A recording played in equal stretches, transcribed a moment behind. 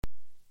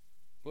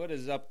What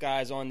is up,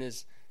 guys, on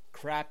this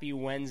crappy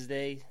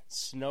Wednesday?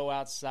 Snow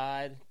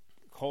outside,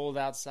 cold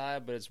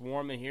outside, but it's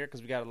warm in here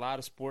because we got a lot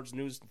of sports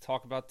news to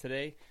talk about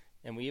today,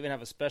 and we even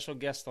have a special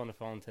guest on the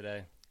phone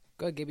today.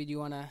 Good, Gibby. Do you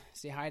want to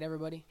say hi to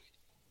everybody?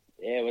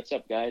 Yeah, what's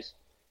up, guys?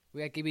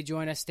 We got Gibby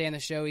join us, stay on the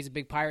show. He's a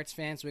big Pirates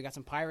fan, so we got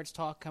some Pirates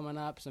talk coming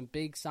up. Some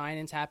big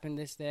signings happened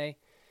this day.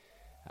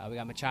 We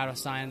got Machado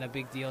signing a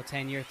big deal,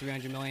 10-year,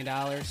 $300 million.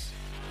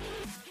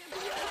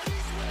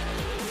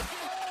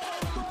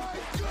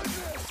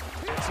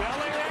 It's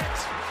Elliott!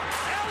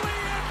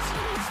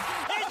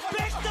 It's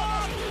picked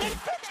off!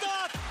 It's picked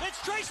off!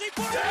 It's Tracy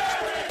Porter!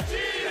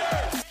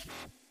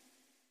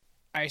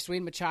 All right,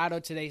 Sweden Machado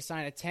today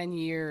signed a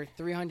 10-year,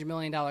 $300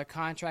 million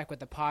contract with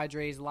the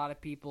Padres. A lot of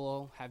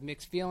people have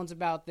mixed feelings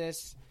about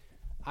this.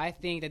 I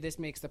think that this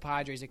makes the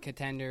Padres a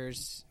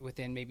contenders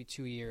within maybe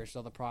 2 years,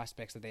 all the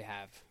prospects that they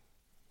have.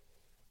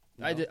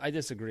 I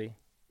disagree.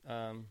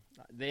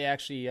 They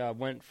actually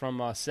went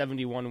from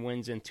 71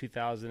 wins in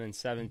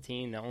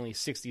 2017 to only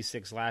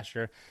 66 last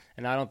year,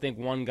 and I don't think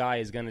one guy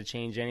is going to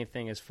change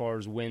anything as far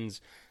as wins.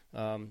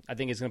 I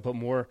think it's going to put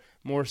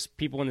more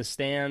people in the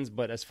stands,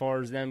 but as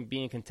far as them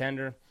being a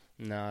contender,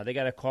 no, they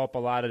got to call up a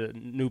lot of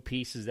new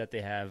pieces that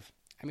they have.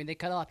 I mean, they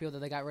cut a lot of people.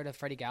 They got rid of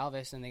Freddie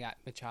Galvis, and they got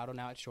Machado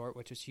now at short,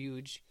 which was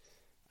huge.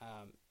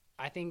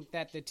 I think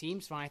that the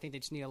team's fine. I think they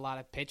just need a lot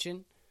of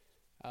pitching.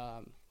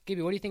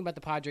 Gibby, what do you think about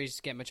the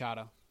Padres getting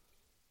Machado?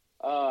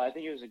 I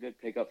think it was a good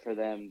pickup for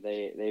them.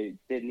 They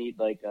did need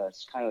kind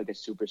of like a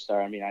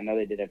superstar. I mean, I know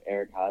they did have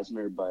Eric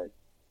Hosmer, but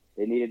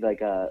they needed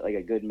like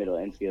a good middle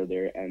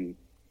infielder. And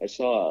I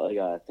saw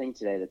a thing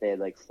today that they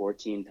had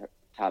 14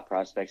 top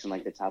prospects in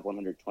the top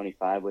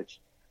 125, which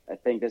I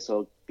think this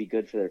will be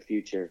good for their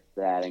future,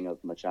 the adding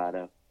of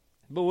Machado.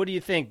 But what do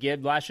you think,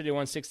 Gib? Last year they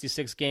won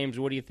 66 games.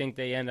 What do you think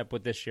they end up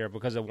with this year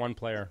because of one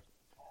player?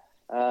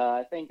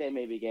 I think they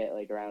maybe get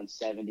around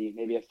 70,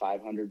 maybe a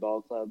 500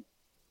 ball club.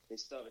 They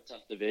still have a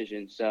tough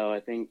division, so I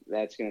think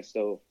that's going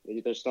to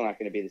they're still not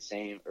going to be the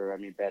same, or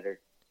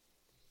better.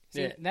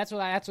 See, Yeah. that's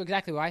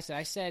exactly what I said.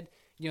 I said,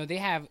 they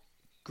have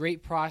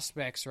great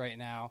prospects right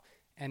now,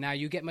 and now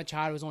you get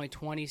Machado, who's only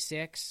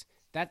 26.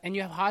 And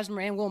you have Hosmer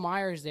and Will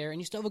Myers there,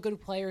 and you still have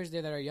good players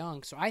there that are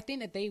young. So I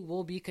think that they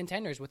will be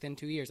contenders within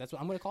 2 years. That's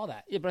what I'm going to call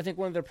that. Yeah, but I think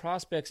one of their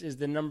prospects is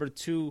the number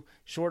 2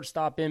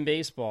 shortstop in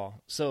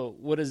baseball. So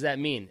what does that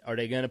mean? Are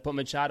they going to put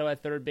Machado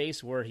at third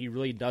base where he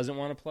really doesn't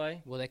want to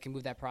play? Well, they can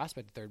move that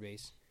prospect to third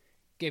base.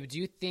 Gabe, do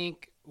you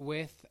think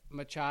with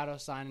Machado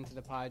signing to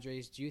the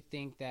Padres, do you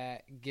think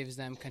that gives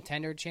them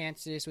contender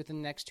chances within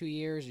the next 2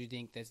 years, or do you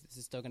think this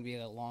is still going to be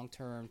a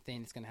long-term thing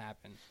that's going to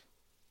happen?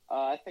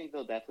 I think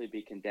they'll definitely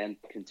be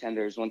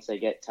contenders once they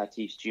get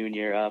Tatis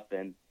Jr. up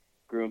and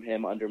groom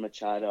him under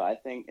Machado. I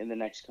think in the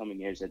next coming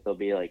years that they'll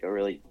be a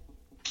really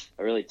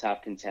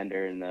top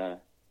contender in the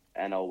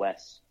NL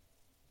West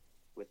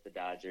with the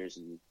Dodgers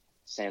and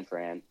San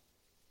Fran.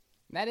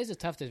 That is a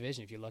tough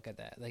division if you look at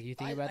that. You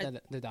think about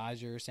that, the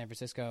Dodgers, San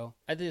Francisco.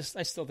 I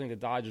still think the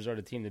Dodgers are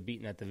the team to beat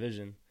in that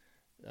division.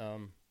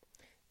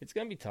 It's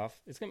going to be tough.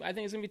 I think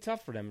it's going to be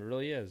tough for them. It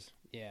really is.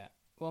 Yeah.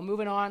 Well,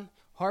 moving on,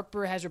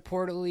 Harper has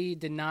reportedly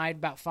denied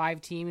about 5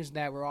 teams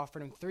that were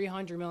offering him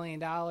 $300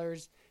 million.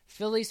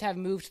 Phillies have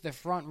moved to the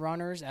front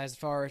runners as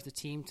far as the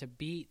team to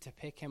beat to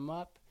pick him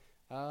up.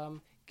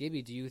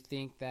 Gibby, do you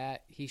think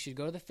that he should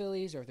go to the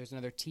Phillies, or if there's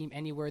another team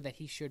anywhere that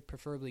he should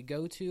preferably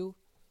go to?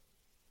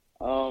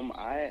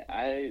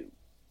 I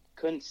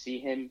couldn't see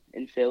him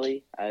in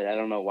Philly. I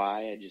don't know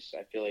why.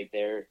 I feel like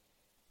they're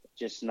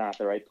just not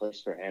the right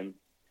place for him.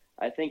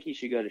 I think he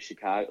should go to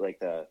Chicago, like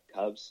the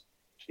Cubs,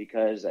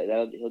 because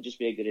he'll just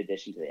be a good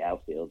addition to the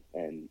outfield.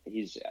 And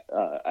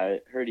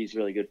I heard he's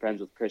really good friends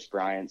with Chris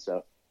Bryant,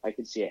 so I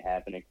could see it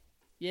happening.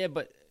 Yeah,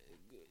 but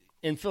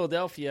in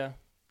Philadelphia,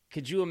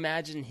 could you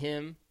imagine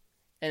him,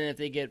 and if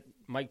they get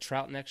Mike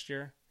Trout next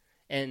year,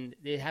 and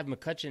they have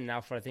McCutchen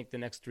now for, I think, the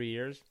next 3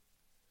 years?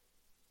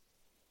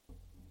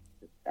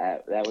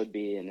 That would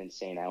be an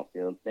insane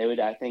outfield.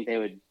 I think they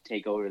would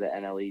take over the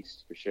NL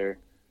East for sure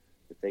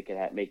if they could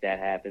make that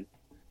happen.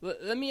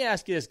 Let me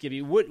ask you this,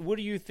 Gibby. What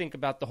do you think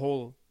about the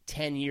whole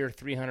 10-year,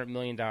 $300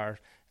 million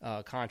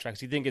contracts?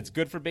 Do you think it's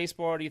good for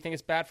baseball, or do you think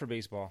it's bad for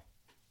baseball?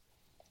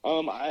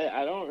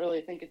 I don't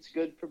really think it's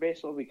good for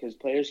baseball because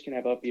players can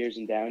have up years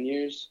and down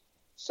years.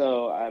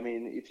 So, I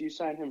mean, if you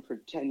sign him for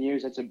 10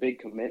 years, that's a big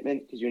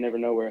commitment because you never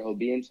know where he'll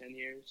be in 10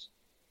 years.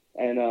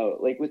 And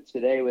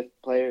with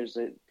players,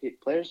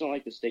 players don't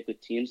like to stick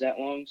with teams that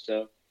long.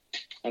 So,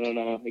 I don't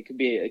know. It could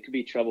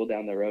be trouble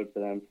down the road for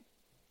them.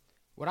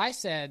 What I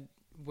said,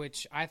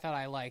 which I thought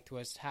I liked,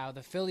 was how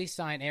the Phillies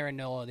signed Aaron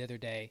Nola the other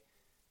day.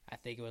 I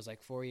think it was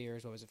 4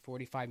 years. What was it,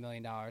 $45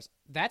 million?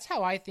 That's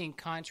how I think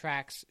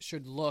contracts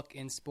should look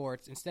in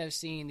sports. Instead of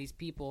seeing these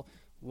people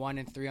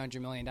wanting $300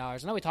 million. I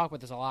know we talk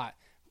about this a lot,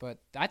 but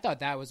I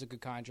thought that was a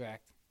good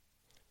contract.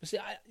 But see,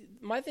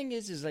 my thing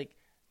is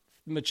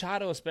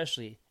Machado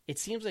especially, it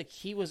seems like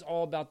he was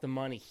all about the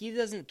money. He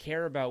doesn't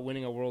care about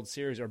winning a World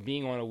Series or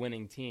being on a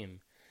winning team.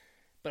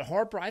 But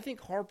Harper, I think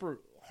Harper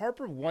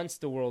wants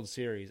the World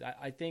Series.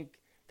 I think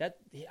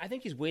I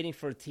think he's waiting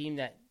for a team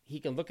that he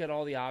can look at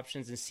all the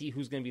options and see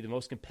who's going to be the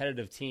most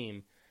competitive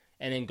team,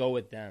 and then go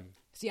with them.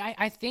 See,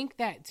 I think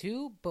that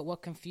too, but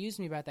what confused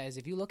me about that is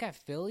if you look at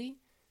Philly,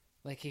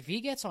 like if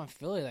he gets on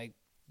Philly, like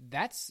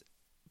that's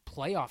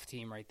playoff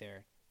team right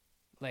there.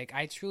 Like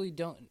I truly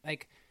don't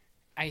like.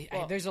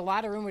 There's a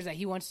lot of rumors that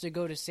he wants to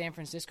go to San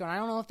Francisco, and I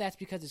don't know if that's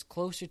because it's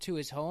closer to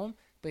his home.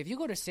 But if you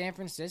go to San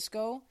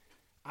Francisco,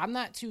 I'm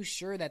not too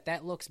sure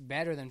that looks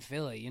better than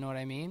Philly. You know what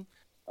I mean?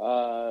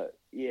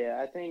 Yeah,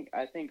 I think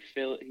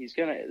Philly.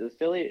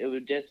 Philly. It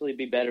would definitely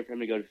be better for him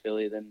to go to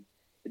Philly than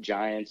the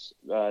Giants.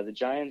 The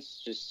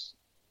Giants just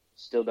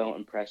still don't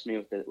impress me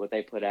with what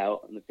they put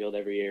out on the field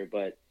every year.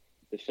 But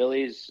the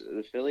Phillies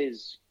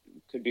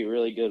could be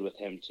really good with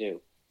him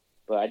too.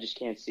 But I just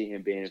can't see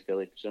him being in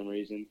Philly for some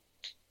reason.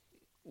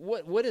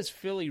 What has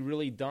Philly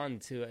really done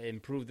to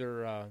improve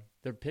their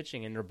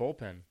pitching and their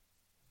bullpen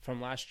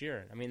from last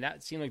year? I mean,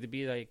 that seemed like to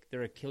be like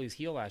their Achilles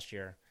heel last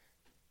year.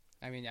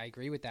 I mean, I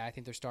agree with that. I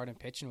think their starting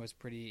pitching was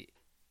pretty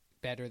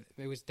better.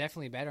 It was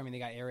definitely better. I mean, they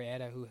got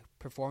Arrieta, who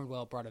performed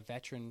well, brought a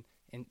veteran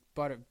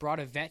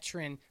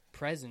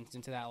presence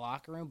into that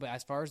locker room. But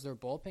as far as their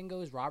bullpen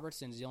goes,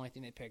 Robertson's the only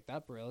thing they picked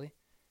up, really.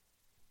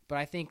 But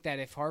I think that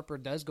if Harper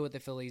does go with the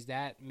Phillies,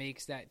 that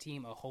makes that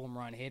team a home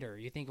run hitter.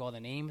 You think of all the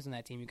names on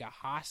that team. You got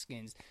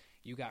Hoskins,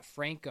 you got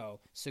Franco,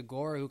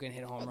 Segura, who can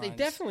hit home runs. They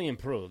definitely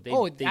improved. They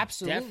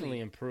absolutely. Definitely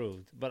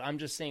improved. But I'm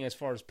just saying, as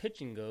far as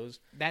pitching goes,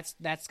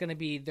 that's going to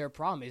be their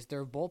problem. Is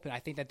their bullpen. I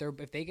think that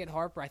if they get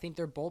Harper, I think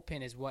their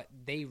bullpen is what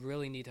they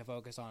really need to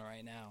focus on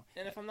right now.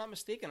 And if I'm not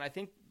mistaken, I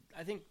think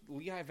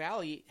Lehigh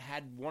Valley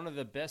had one of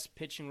the best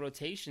pitching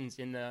rotations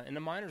in the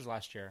minors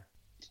last year.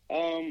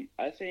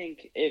 I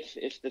think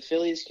if the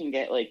Phillies can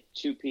get like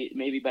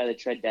maybe by the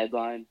trade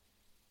deadline,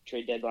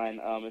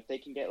 if they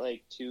can get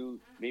like two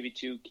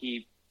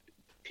key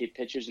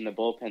pitchers in the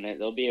bullpen,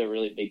 they'll be a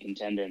really big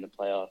contender in the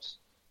playoffs.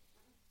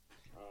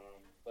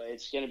 But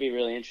it's going to be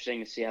really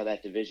interesting to see how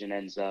that division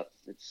ends up.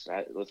 It's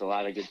with a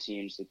lot of good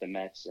teams, with the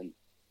Mets and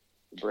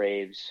the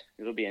Braves.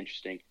 It'll be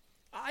interesting.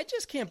 I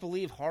just can't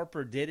believe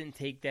Harper didn't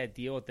take that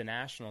deal with the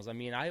Nationals. I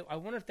mean, I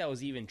wonder if that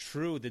was even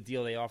true, the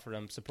deal they offered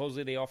him.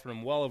 Supposedly they offered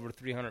him well over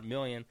 $300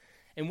 million.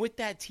 And with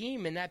that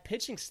team and that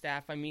pitching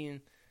staff, I mean,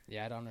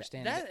 yeah, I don't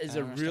understand. That is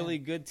a really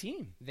good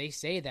team. They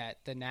say that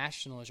the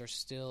Nationals are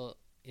still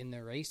in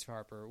the race for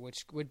Harper,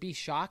 which would be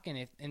shocking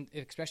if, and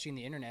especially in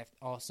the internet, if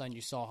all of a sudden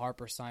you saw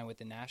Harper sign with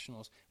the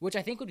Nationals, which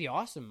I think would be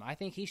awesome. I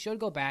think he should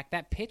go back.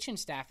 That pitching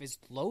staff is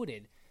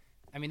loaded.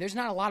 I mean, there's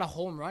not a lot of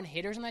home run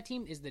hitters on that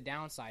team is the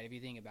downside if you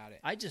think about it.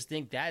 I just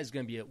think that is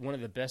going to be one of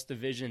the best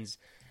divisions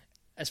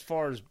as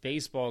far as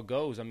baseball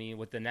goes. I mean,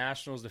 with the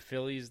Nationals, the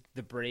Phillies,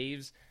 the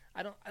Braves.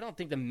 I don't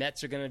think the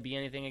Mets are going to be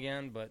anything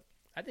again, but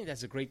I think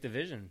that's a great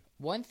division.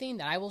 One thing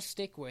that I will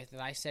stick with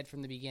that I said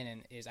from the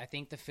beginning is I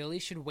think the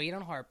Phillies should wait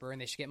on Harper and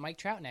they should get Mike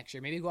Trout next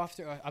year. Maybe go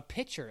after a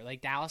pitcher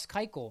like Dallas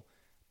Keuchel.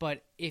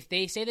 But if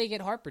they say they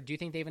get Harper, do you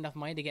think they have enough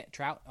money to get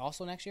Trout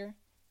also next year?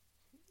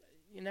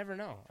 You never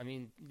know. I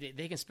mean,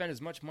 they can spend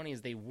as much money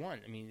as they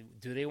want. I mean,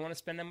 do they want to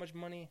spend that much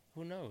money?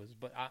 Who knows?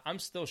 But I'm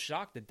still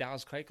shocked that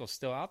Dallas Keuchel's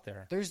still out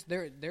there.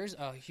 There's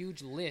a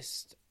huge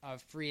list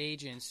of free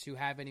agents who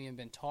haven't even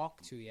been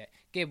talked to yet.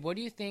 Gabe, what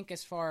do you think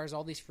as far as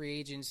all these free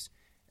agents?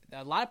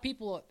 A lot of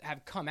people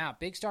have come out.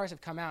 Big stars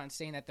have come out and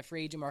saying that the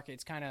free agent market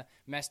is kind of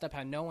messed up,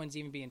 how no one's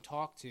even being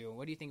talked to.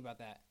 What do you think about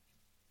that?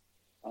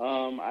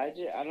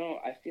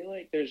 I feel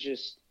like there's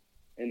just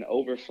an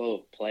overflow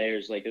of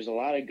players. Like, there's a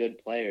lot of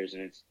good players,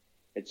 and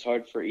it's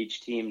hard for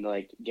each team to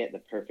like get the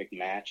perfect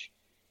match.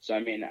 So I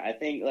mean, I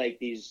think like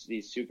these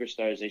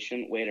superstars, they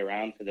shouldn't wait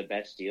around for the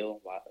best deal.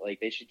 Like,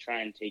 they should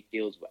try and take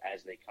deals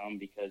as they come,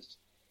 because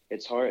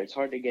it's hard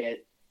to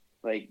get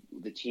like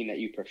the team that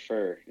you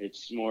prefer.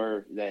 It's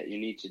more that you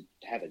need to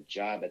have a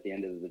job at the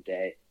end of the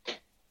day.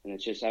 And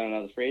it's just, I don't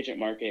know, the free agent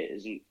market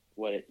isn't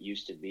what it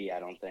used to be, I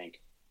don't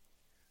think.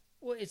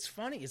 Well, it's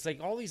funny. It's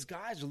like all these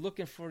guys are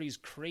looking for these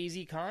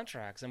crazy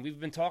contracts. And we've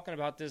been talking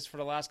about this for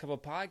the last couple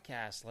of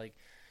podcasts. Like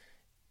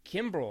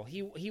Kimbrel,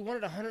 he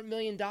wanted $100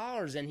 million,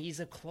 and he's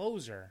a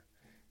closer.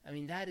 I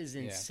mean, that is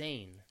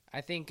insane. Yeah.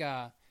 I think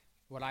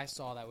what I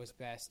saw that was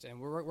best, and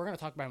we're going to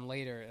talk about him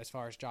later as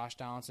far as Josh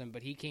Donaldson,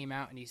 but he came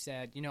out and he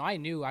said, I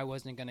knew I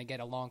wasn't going to get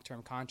a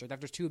long-term contract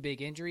after 2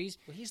 big injuries.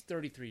 Well, he's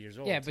 33 years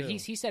old, yeah, but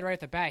he said right at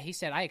the bat, he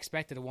said, I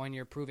expected a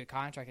 1-year prove-it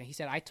contract, and he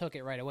said, I took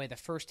it right away, the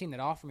first team that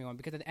offered me one,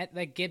 because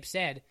like Gibbs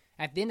said,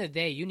 at the end of the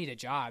day, you need a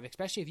job,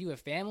 especially if you have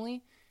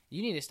family.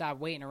 You need to stop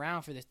waiting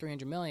around for this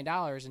 $300 million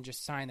and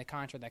just sign the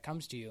contract that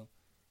comes to you.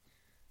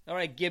 All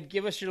right, Gib,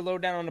 give us your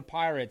lowdown on the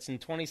Pirates. In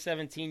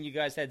 2017, you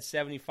guys had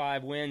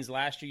 75 wins.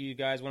 Last year, you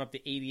guys went up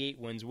to 88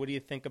 wins. What do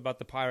you think about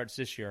the Pirates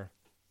this year?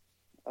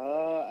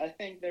 I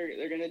think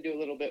they're going to do a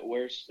little bit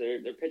worse. Their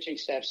pitching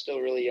staff's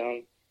still really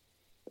young.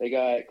 They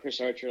got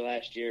Chris Archer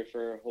last year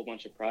for a whole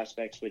bunch of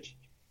prospects, which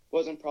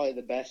wasn't probably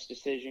the best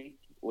decision.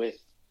 The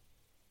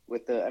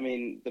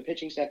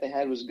pitching staff they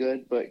had was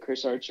good, but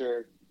Chris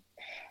Archer,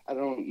 I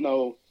don't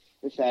know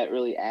if that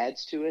really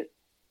adds to it.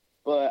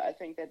 But I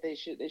think that they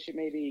should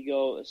maybe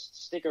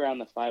stick around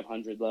the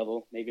 500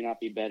 level. Maybe not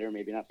be better,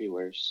 maybe not be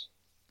worse.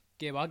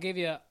 Gib, I'll give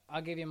you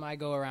my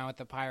go around with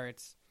the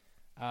Pirates.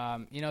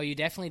 You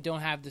definitely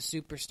don't have the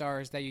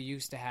superstars that you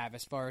used to have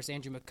as far as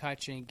Andrew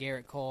McCutchen,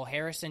 Garrett Cole.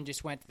 Harrison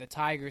just went to the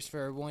Tigers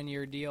for a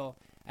 1-year deal.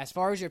 As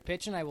far as your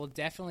pitching, I will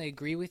definitely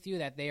agree with you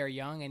that they are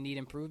young and need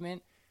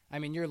improvement. I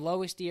mean, your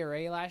lowest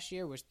ERA last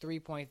year was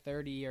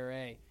 3.30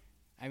 ERA.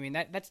 I mean,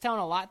 that's telling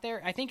a lot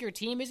there. I think your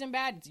team isn't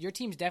bad. Your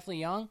team's definitely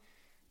young,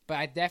 but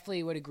I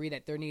definitely would agree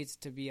that there needs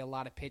to be a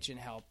lot of pitching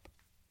help.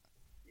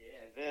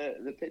 Yeah,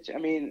 the pitch. I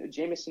mean,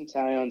 Jameson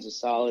Taillon's a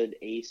solid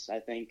ace. I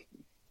think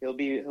he'll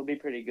be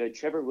pretty good.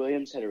 Trevor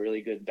Williams had a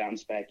really good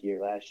bounce back year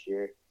last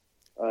year.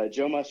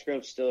 Joe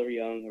Musgrove's still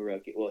a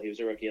rookie. Well, he was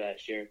a rookie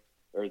last year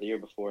or the year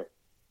before.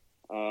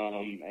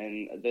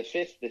 And the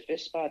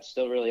fifth spot's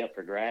still really up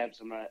for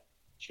grabs.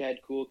 Chad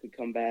Kuhl could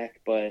come back,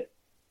 but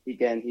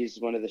again, he's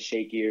one of the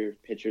shakier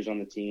pitchers on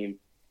the team.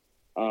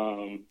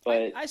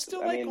 But I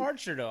still like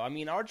Archer though. I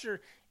mean,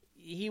 Archer,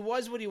 he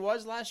was what he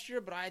was last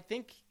year, but I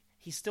think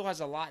he still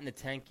has a lot in the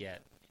tank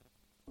yet.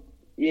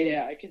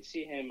 Yeah, I could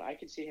see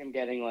him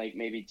getting like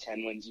maybe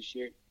 10 wins this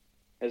year,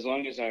 as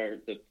long as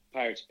the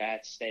Pirates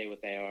bats stay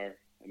what they are.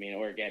 I mean,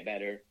 or get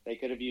better. They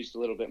could have used a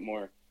little bit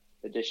more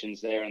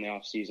additions there in the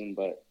off season,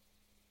 but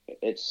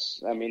it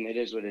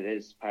is what it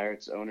is.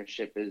 Pirates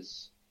ownership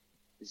is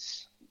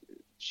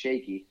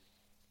shaky.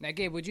 Now,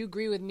 Gabe, would you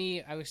agree with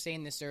me? I was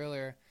saying this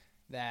earlier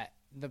that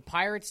the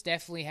Pirates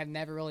definitely have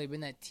never really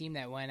been that team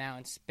that went out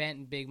and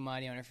spent big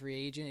money on a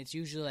free agent. It's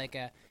usually like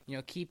a,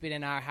 keep it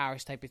in our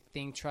house type of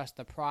thing, trust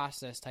the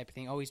process type of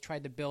thing. Always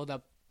tried to build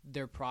up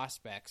their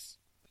prospects.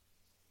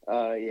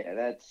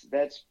 Yeah,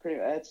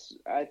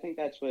 I think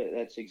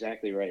that's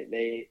exactly right.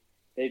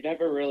 They've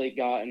never really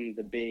gotten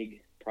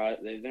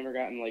they've never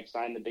gotten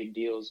signed the big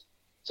deals.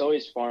 It's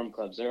always farm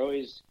clubs. They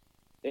always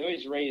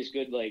raise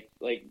good, like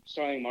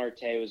Starling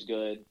Marte was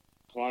good.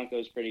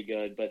 Polanco's pretty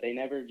good, but they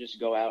never just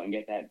go out and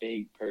get that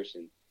big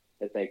person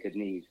that they could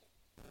need.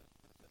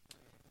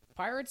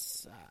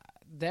 Pirates,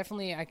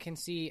 definitely I can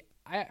see.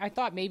 I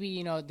thought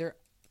maybe,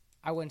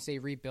 I wouldn't say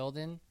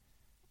rebuilding,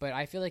 but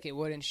I feel like it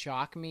wouldn't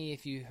shock me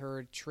if you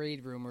heard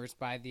trade rumors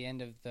by the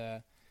end of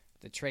the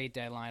trade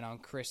deadline on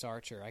Chris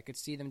Archer. I could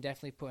see them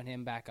definitely putting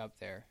him back up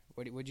there.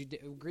 Would you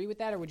agree with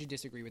that, or would you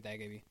disagree with that,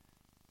 Gaby?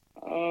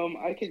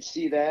 I could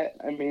see that.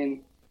 I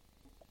mean,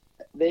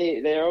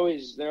 they're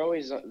always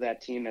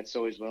that team that's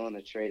always willing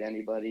to trade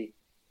anybody.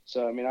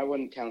 So I mean, I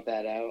wouldn't count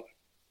that out.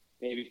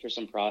 Maybe for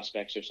some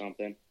prospects or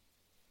something.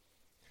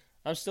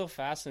 I'm still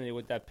fascinated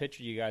with that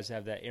pitcher you guys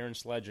have, that Aaron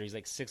Sledger. He's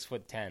like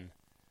 6'10".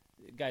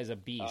 The guy's a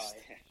beast.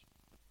 Oh,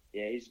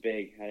 yeah, he's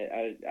big.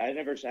 I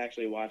never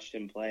actually watched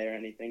him play or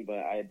anything, but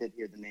I did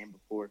hear the name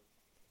before.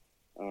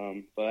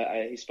 But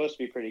he's supposed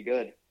to be pretty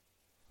good.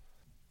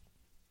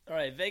 All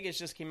right, Vegas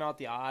just came out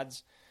the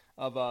odds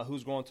of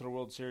who's going to the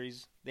World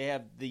Series. They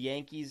have the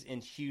Yankees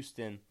and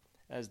Houston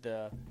as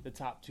the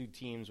top two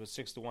teams with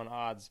 6-1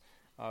 odds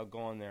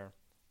going there.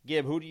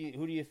 Gib, who do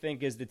you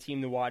think is the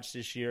team to watch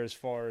this year as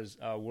far as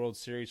World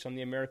Series from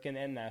the American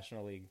and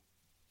National League?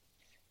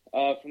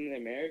 From the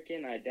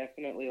American, I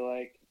definitely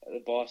like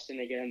the Boston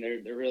again.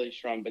 They're really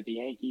strong, but the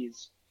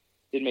Yankees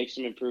did make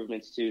some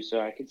improvements too. So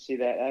I could see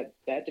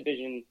that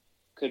division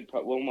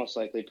will most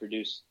likely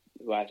produce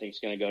who I think is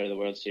going to go to the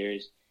World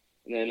Series.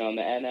 And then on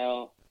the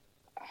NL,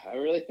 I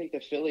really think the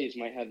Phillies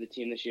might have the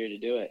team this year to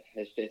do it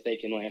if they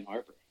can land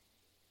Harper.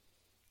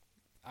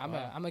 I'm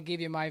gonna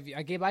give you my view.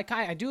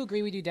 I do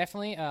agree with you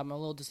definitely. I'm a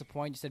little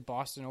disappointed you said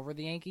Boston over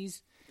the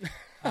Yankees.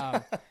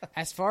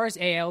 As far as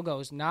AL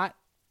goes, not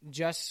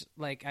just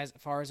like as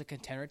far as a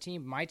contender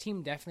team, my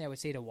team definitely I would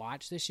say to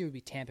watch this year would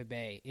be Tampa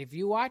Bay. If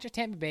you watch a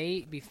Tampa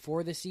Bay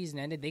before the season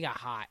ended, they got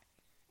hot.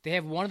 They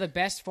have one of the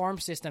best farm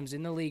systems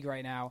in the league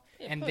right now,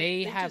 and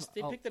they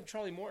picked up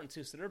Charlie Morton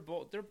too, so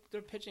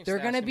they're pitching. They're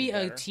going to be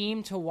a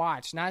team to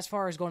watch, not as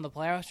far as going to the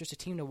playoffs, just a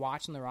team to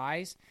watch on the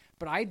rise.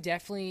 But I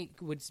definitely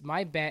would.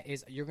 My bet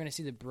is you're going to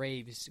see the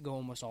Braves go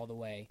almost all the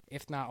way,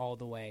 if not all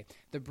the way.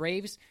 The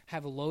Braves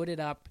have loaded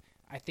up.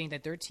 I think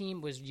that their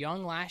team was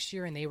young last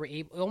year, and they were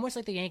able, almost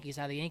like the Yankees.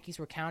 How the Yankees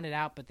were counted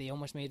out, but they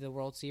almost made the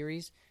World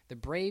Series. The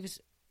Braves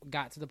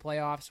got to the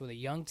playoffs with a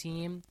young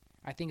team.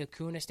 I think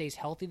Acuna stays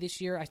healthy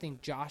this year. I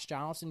think Josh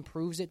Donaldson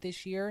proves it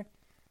this year.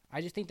 I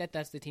just think that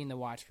that's the team to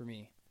watch for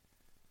me.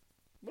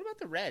 What about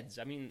the Reds?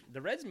 I mean,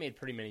 the Reds made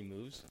pretty many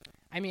moves.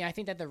 I mean, I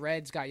think that the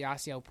Reds got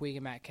Yasiel Puig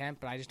and Matt Kemp,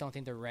 but I just don't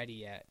think they're ready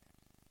yet.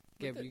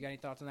 Gib, you got any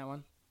thoughts on that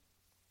one?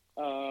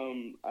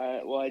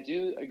 I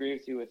do agree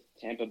with you with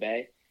Tampa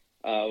Bay.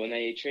 When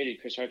they traded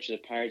Chris Archer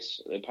to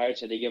the Pirates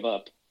had to give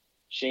up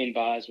Shane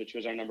Baz, which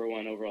was our number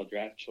 1 overall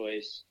draft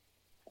choice,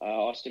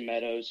 Austin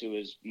Meadows, who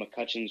was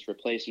McCutchen's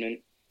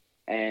replacement,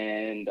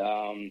 and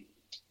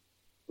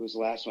who was the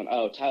last one?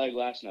 Oh, Tyler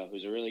Glasnow,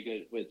 who's a really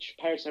good, which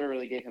Pirates never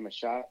really gave him a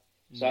shot.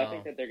 So I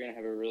think that they're going to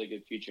have a really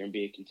good future and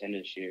be a contender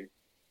this year.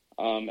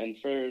 And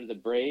for the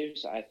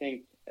Braves, I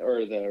think,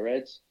 or the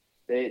Reds,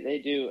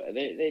 they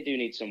do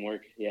need some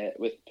work yet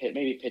with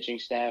maybe pitching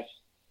staff.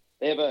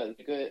 they have a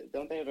good.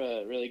 Don't they have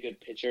a really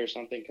good pitcher or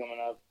something coming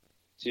up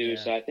too?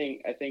 Yeah. So I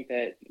think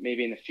that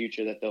maybe in the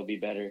future that they'll be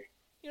better.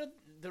 You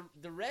know,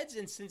 the Reds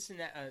in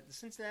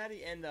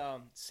Cincinnati and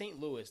St.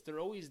 Louis,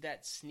 they're always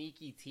that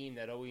sneaky team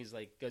that always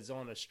like goes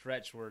on a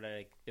stretch where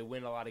they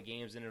win a lot of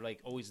games and they're like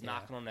always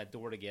knocking on that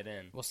door to get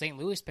in. Well, St.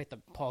 Louis picked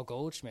up Paul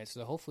Goldschmidt,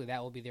 so hopefully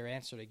that will be their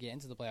answer to get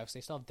into the playoffs.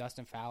 They still have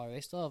Dustin Fowler.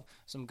 They still have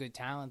some good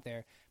talent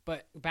there.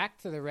 But back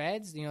to the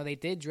Reds, you know, they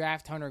did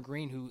draft Hunter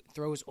Green, who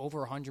throws over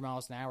 100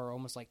 miles an hour,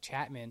 almost like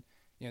Chapman.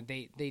 You know,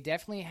 they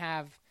definitely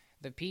have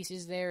the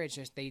pieces there. It's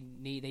just they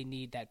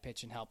need that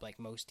pitch and help like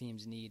most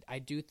teams need. I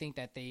do think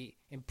that they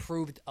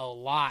improved a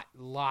lot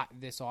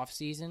this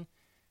offseason.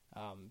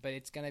 But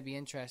it's going to be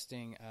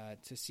interesting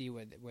to see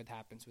what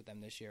happens with them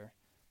this year.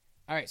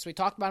 All right, so we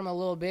talked about him a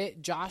little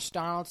bit. Josh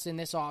Donaldson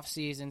this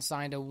offseason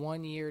signed a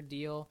 1-year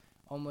deal,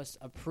 almost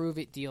a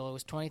prove-it deal. It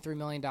was $23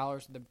 million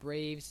to the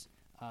Braves.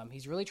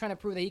 He's really trying to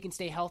prove that he can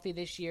stay healthy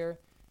this year.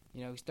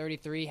 You know, he's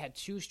 33, had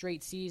 2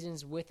 straight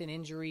seasons with an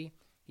injury.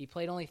 He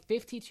played only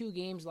 52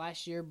 games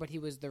last year, but he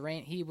was the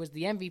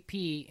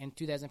MVP in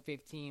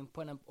 2015,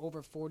 putting up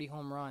over 40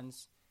 home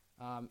runs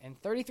and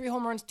 33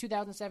 home runs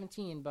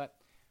 2017. But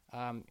you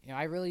know,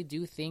 I really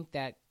do think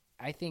that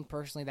I think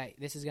personally that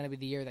this is going to be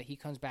the year that he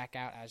comes back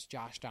out as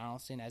Josh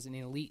Donaldson, as an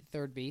elite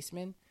third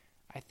baseman.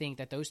 I think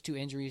that those 2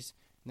 injuries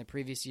in the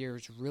previous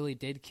years really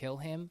did kill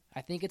him.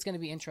 I think it's going to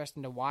be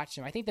interesting to watch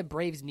him. I think the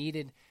Braves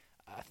needed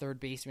a third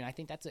baseman. I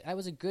think that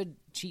was a good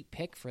cheap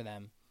pick for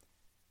them.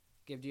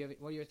 Gib,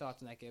 what are your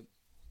thoughts on that, Gib?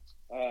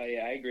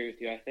 Yeah, I agree with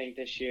you. I think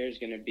this year is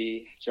going to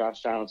be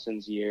Josh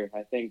Donaldson's year.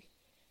 I think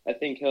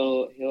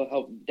he'll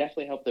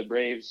definitely help the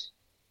Braves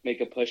make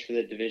a push for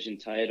the division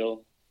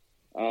title.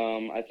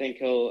 I think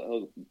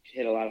he'll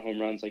hit a lot of home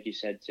runs, like you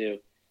said too.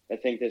 I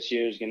think this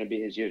year is going to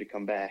be his year to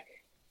come back.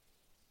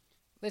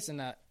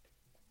 Listen,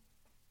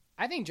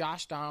 I think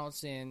Josh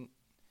Donaldson.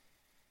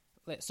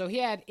 So he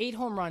had 8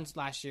 home runs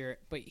last year,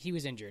 but he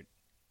was injured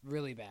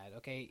really bad.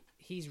 Okay,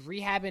 he's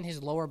rehabbing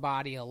his lower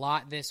body a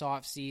lot this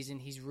offseason.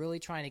 He's really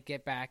trying to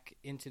get back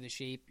into the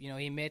shape. You know,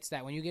 he admits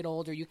that when you get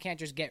older, you can't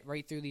just get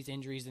right through these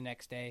injuries the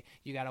next day.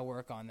 You got to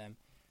work on them.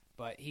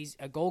 But he's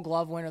a Gold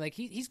Glove winner. Like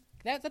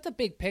that's a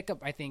big pickup,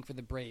 I think, for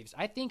the Braves.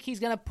 I think he's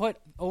going to put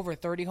over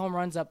 30 home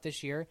runs up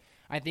this year.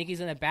 I think he's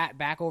going to bat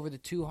back over the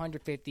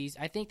 250s.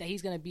 I think that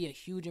he's going to be a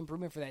huge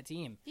improvement for that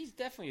team. He's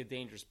definitely a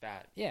dangerous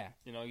bat. Yeah.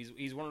 You know,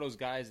 he's one of those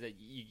guys that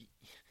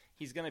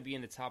he's going to be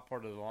in the top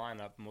part of the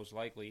lineup most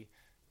likely.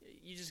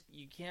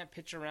 You can't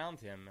pitch around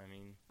him.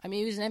 I mean,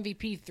 he was an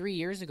MVP 3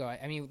 years ago.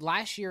 I mean,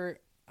 last year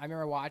I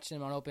remember watching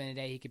him on opening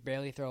day. He could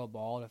barely throw a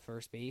ball to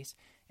first base,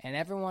 and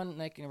everyone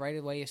right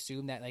away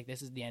assumed that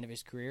this is the end of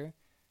his career.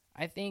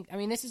 I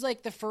mean, this is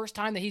the first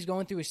time that he's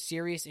going through a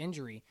serious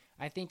injury.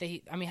 I think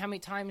that how many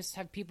times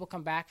have people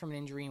come back from an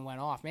injury and went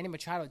off? Manny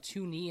Machado had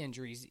 2 knee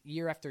injuries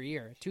year after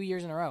year, 2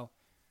 years in a row.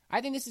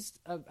 I think it's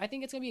going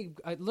to be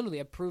literally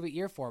a prove-it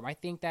year for him. I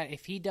think that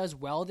if he does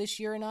well this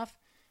year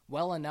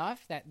well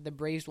enough, that the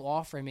Braves will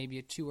offer him maybe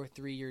a 2 or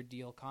 3 year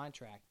deal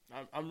contract.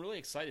 I'm really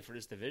excited for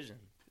this division.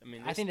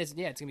 I think it's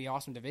going to be an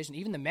awesome division.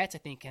 Even the Mets, I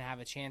think, can have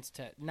a chance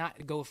to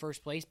not go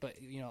first place, but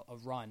a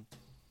run.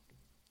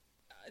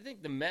 I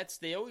think the Mets,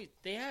 they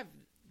have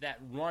that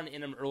run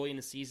in them early in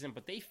the season,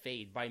 but they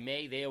fade. By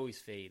May, they always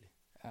fade.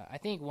 I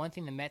think one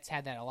thing the Mets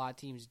had that a lot of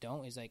teams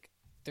don't is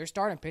their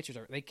starting pitchers.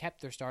 They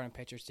kept their starting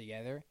pitchers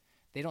together.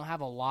 They don't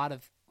have a lot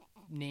of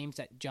names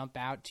that jump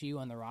out to you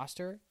on the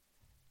roster.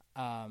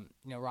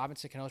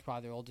 Robinson Cano is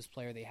probably their oldest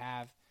player they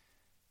have.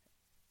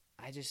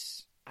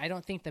 I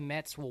don't think the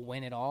Mets will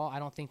win at all. I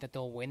don't think that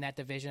they'll win that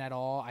division at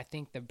all. I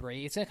think the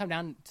Braves. It's going to come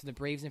down to the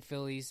Braves and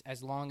Phillies.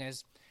 As long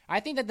as I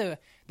think that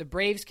the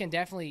Braves can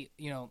definitely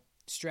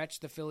stretch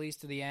the Phillies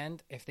to the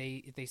end if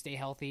they stay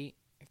healthy,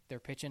 if their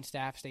pitching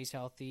staff stays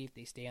healthy, if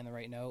they stay on the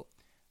right note.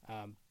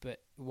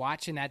 But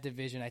watching that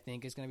division, I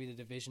think, is going to be the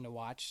division to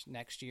watch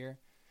next year.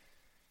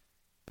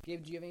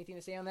 Gabe, do you have anything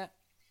to say on that?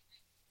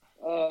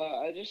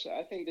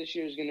 I think this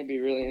year is going to be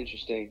really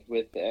interesting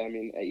with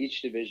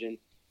each division.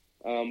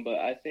 But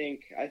I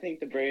think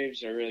the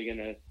Braves are really going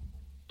to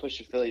push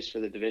the Phillies for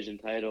the division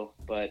title.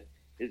 But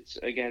it's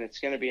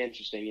going to be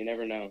interesting. You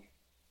never know.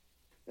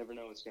 Never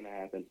know what's going to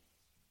happen.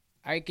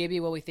 All right, Gibby.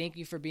 Well, we thank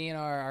you for being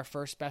our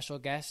first special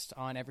guest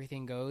on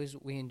Everything Goes.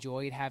 We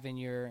enjoyed having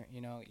your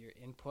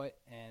input,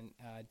 and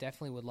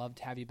definitely would love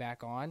to have you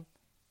back on.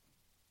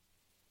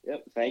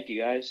 Yep. Thank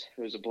you, guys.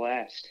 It was a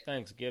blast.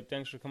 Thanks, Gib.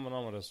 Thanks for coming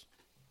on with us.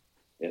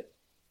 Yep.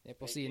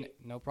 We'll see you.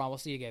 No problem. We'll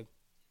see you, Gabe.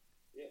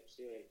 Yep.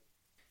 See you later.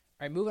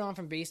 All right, moving on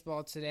from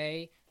baseball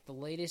today, the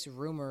latest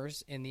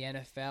rumors in the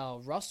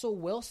NFL. Russell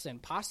Wilson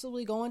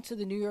possibly going to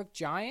the New York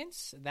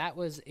Giants. That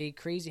was a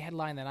crazy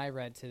headline that I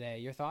read today.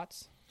 Your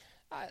thoughts?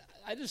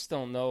 I just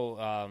don't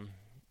know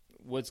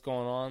what's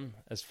going on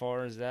as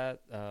far as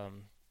that.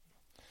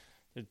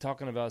 They're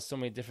talking about so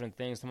many different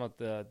things. Talking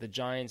about the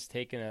Giants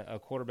taking a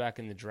quarterback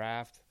in the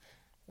draft.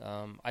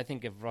 I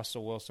think if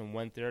Russell Wilson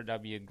went there,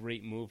 that'd be a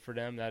great move for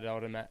them.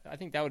 I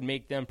think that would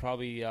make them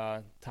probably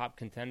top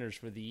contenders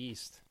for the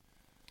East.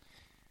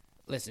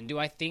 Listen, do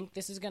I think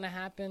this is going to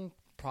happen?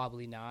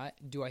 Probably not.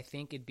 Do I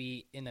think it'd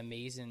be an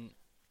amazing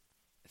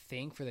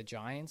thing for the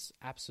Giants?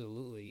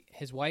 Absolutely.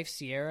 His wife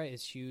Sierra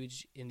is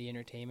huge in the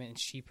entertainment, and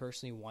she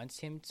personally wants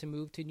him to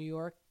move to New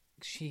York.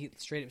 She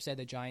straight up said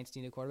the Giants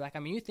need a quarterback. I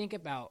mean, you think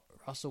about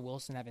Russell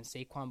Wilson having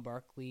Saquon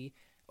Barkley,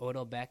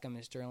 Odell Beckham,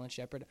 and Sterling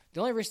Shepard.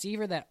 The only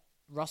receiver that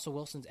Russell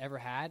Wilson's ever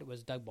had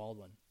was Doug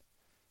Baldwin.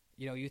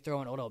 You know, you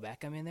throw an Odell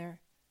Beckham in there.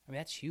 I mean,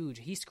 that's huge.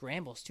 He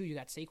scrambles too. You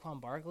got Saquon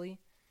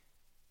Barkley.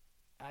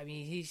 I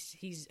mean,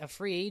 he's a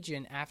free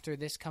agent after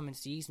this coming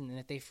season, and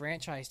if they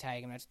franchise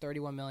tag him, that's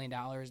 $31 million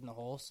in the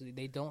hole. So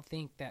they don't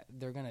think that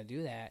they're going to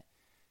do that.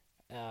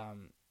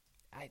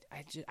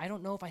 I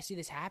don't know if I see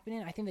this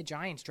happening. I think the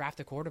Giants draft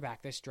a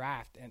quarterback this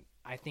draft, and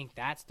I think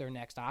that's their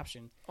next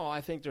option. Oh,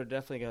 I think they're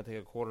definitely going to take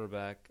a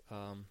quarterback.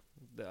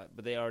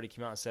 But they already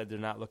came out and said they're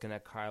not looking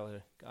at Kyler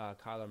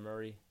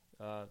Murray.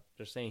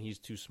 They're saying he's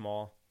too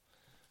small.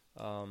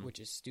 Which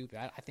is stupid.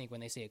 I think when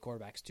they say a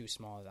quarterback's too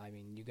small, I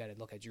mean, you got to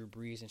look at Drew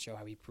Brees and show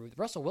how he proved.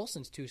 Russell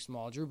Wilson's too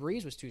small. Drew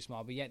Brees was too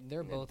small, but yet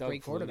they're both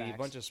great quarterbacks. A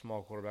bunch of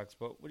small quarterbacks,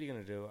 but what are you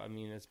going to do? I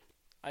mean,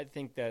 I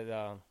think that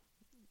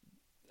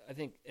I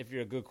think if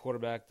you're a good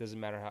quarterback, doesn't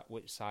matter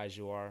which size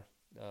you are.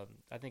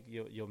 I think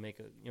you'll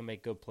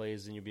make good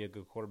plays and you'll be a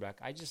good quarterback.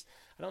 I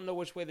don't know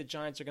which way the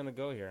Giants are going to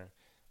go here.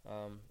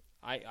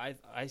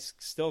 I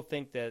still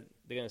think that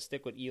they're going to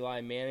stick with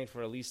Eli Manning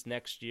for at least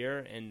next year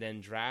and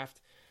then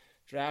draft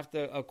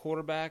a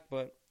quarterback,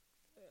 but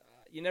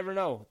you never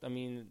know. I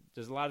mean,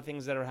 there's a lot of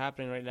things that are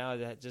happening right now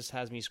that just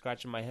has me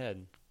scratching my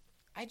head.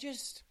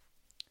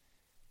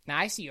 Now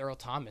I see Earl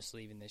Thomas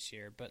leaving this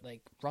year, but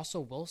like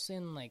Russell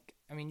Wilson,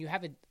 I mean, you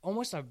have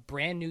almost a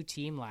brand new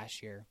team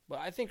last year. But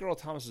I think Earl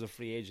Thomas is a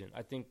free agent.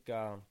 I think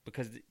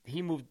because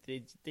he moved,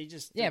 they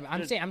just but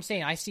I'm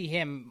saying I see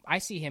him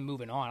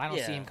moving on. I don't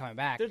see him coming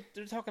back.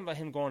 They're talking about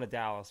him going to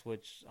Dallas,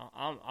 which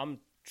I'm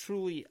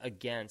truly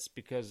against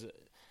because.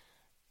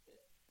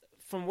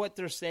 From what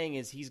they're saying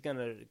is he's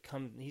gonna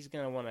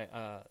want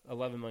a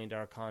 $11 million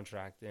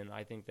contract, and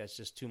I think that's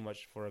just too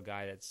much for a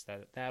guy that's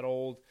that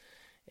old,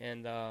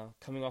 and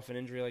coming off an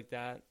injury like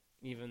that,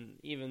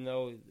 even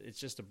though it's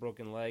just a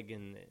broken leg,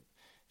 and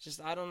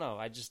I don't know.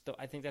 I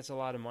think that's a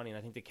lot of money, and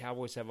I think the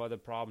Cowboys have other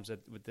problems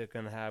that they're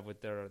gonna have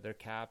with their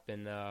cap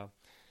and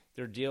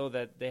their deal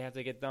that they have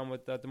to get done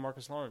with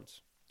DeMarcus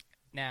Lawrence.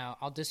 Now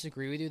I'll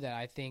disagree with you that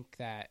I think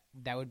that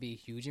would be a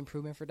huge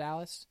improvement for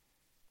Dallas.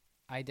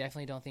 I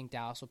definitely don't think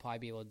Dallas will probably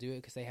be able to do it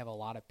because they have a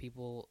lot of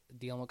people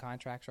dealing with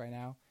contracts right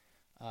now.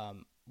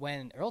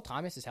 When Earl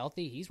Thomas is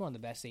healthy, he's one of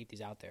the best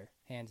safeties out there,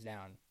 hands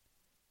down.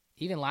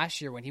 Even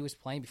last year when he was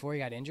playing before he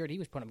got injured, he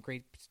was putting up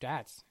great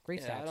stats.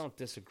 I don't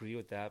disagree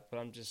with that, but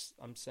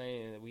I'm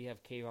saying that we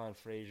have Kayvon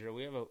Frazier.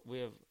 We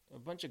have a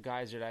bunch of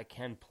guys that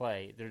can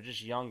play. They're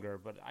just younger,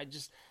 but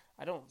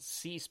I don't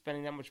see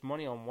spending that much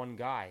money on one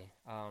guy.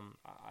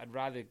 I'd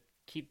rather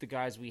keep the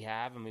guys we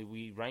have. I mean,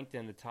 we ranked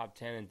in the top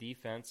 10 in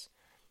defense.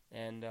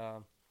 And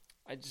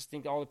I just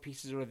think all the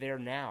pieces are there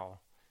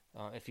now.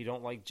 If you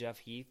don't like Jeff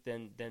Heath,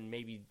 then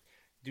maybe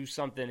do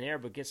something there,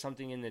 but get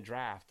something in the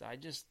draft. I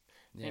just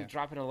think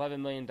dropping $11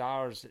 million,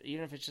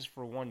 even if it's just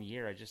for 1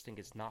 year, I just think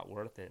it's not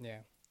worth it. Yeah.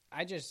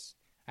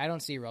 I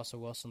don't see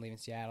Russell Wilson leaving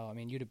Seattle. I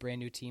mean, you had a brand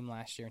new team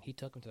last year, and he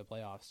took them to the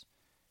playoffs.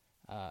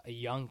 A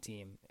young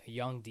team, a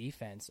young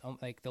defense.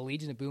 Like the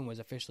Legion of Boom was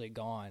officially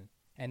gone,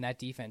 and that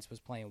defense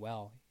was playing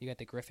well. You got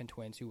the Griffin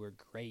twins who were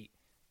great.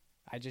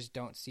 I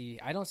don't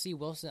see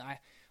Wilson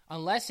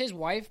unless his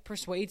wife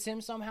persuades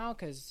him somehow.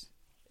 Because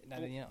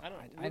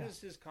what is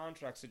his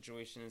contract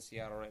situation in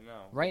Seattle right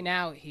now? Right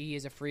now, he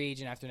is a free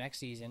agent after next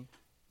season.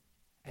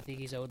 I think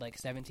he's owed like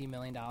 $17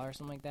 million,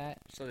 something like that.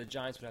 So the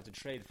Giants would have to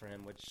trade for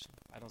him, which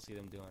I don't see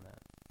them doing that.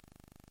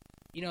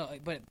 You know,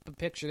 but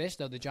picture this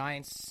though: the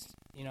Giants,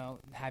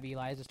 have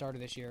Eli as the starter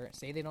this year.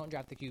 Say they don't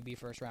draft the QB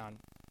first round.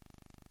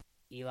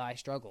 Eli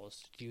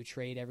struggles. Do you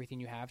trade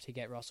everything you have to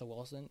get Russell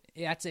Wilson?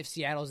 That's if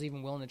Seattle's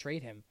even willing to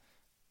trade him.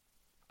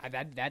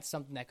 That's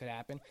something that could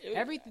happen.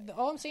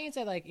 All I'm saying is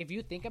that, if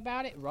you think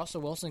about it,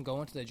 Russell Wilson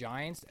going to the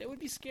Giants, it would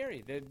be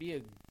scary. They'd be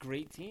a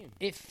great team.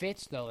 It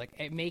fits though.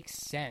 It makes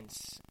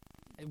sense.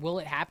 Will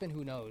it happen?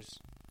 Who knows?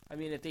 I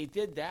mean, if they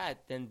did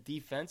that, then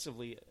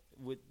defensively,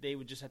 they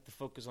would just have to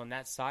focus on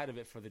that side of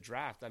it for the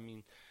draft. I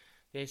mean,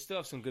 they still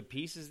have some good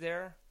pieces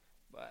there,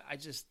 but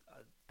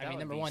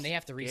number one, they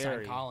have to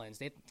re-sign Collins.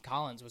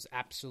 Collins was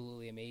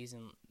absolutely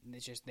amazing.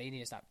 It's just they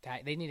need to stop.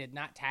 They need to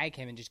not tag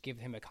him and just give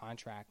him a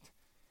contract.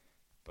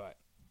 But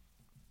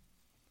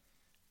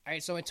all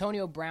right, so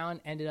Antonio Brown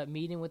ended up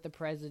meeting with the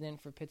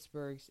president for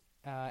Pittsburgh.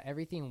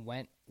 Everything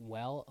went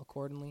well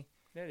accordingly.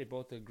 Yeah, they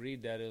both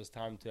agreed that it was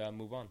time to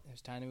move on. It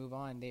was time to move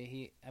on.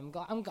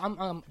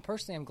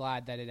 Personally, I'm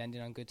glad that it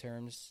ended on good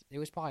terms. It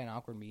was probably an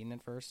awkward meeting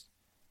at first,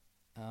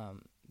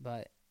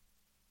 but.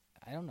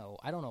 I don't know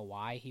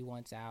why he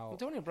wants out.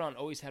 Antonio Brown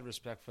always had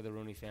respect for the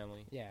Rooney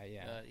family. Yeah.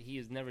 He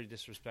is never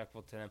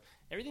disrespectful to them.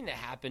 Everything that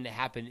happened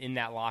in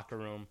that locker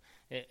room.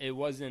 It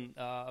wasn't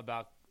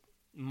about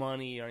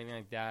money or anything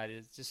like that.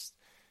 It's just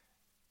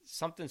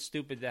something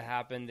stupid that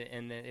happened,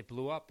 and then it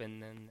blew up,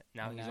 and then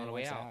now he's on the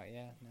way out.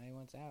 Yeah, now he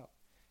wants out.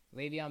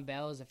 Le'Veon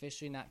Bell is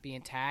officially not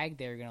being tagged.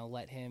 They're going to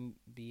let him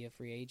be a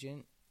free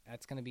agent.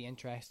 That's going to be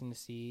interesting to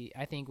see.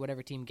 I think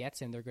whatever team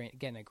gets him, they're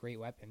getting a great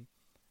weapon.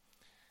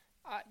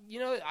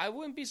 I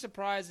wouldn't be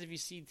surprised if you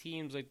see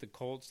teams like the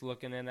Colts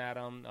looking in at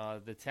him,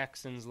 the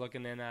Texans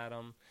looking in at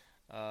him,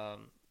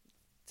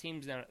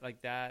 teams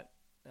like that.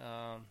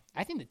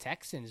 I think the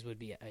Texans would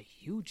be a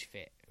huge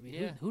fit. I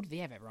mean, who do they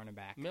have at running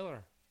back?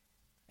 Miller.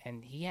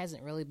 And he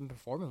hasn't really been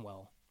performing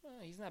well.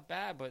 He's not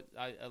bad, but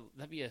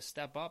that'd be a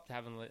step up to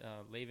having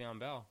Le'Veon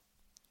Bell.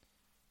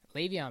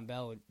 Le'Veon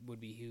Bell would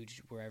be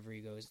huge wherever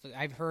he goes.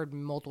 I've heard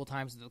multiple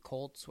times that the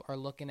Colts are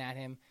looking at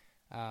him.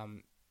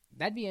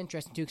 That'd be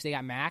interesting, too, because they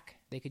got Mack.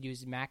 They could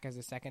use Mack as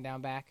a second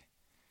down back.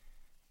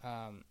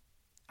 I'm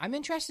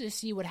interested to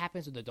see what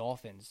happens with the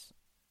Dolphins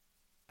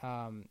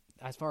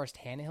as far as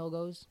Tannehill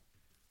goes.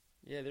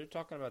 Yeah, they're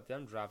talking about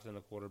them drafting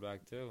a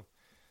quarterback, too.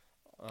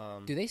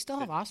 Do they still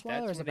have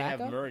Osweiler as a backup?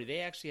 They have Murray. They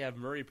actually have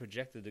Murray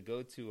projected to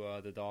go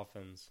to the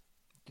Dolphins.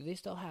 Do they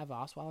still have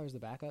Osweiler as the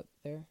backup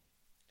there?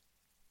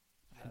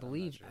 I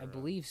sure.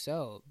 believe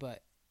so,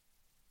 but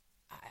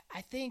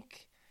I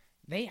think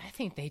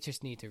they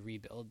just need to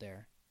rebuild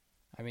there.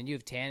 I mean, you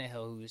have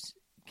Tannehill who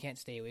can't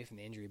stay away from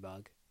the injury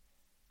bug.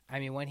 I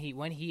mean, when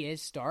he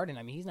is starting,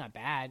 I mean, he's not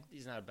bad.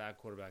 He's not a bad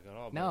quarterback at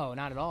all. No,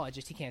 not at all. It's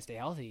just he can't stay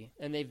healthy.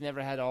 And they've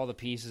never had all the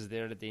pieces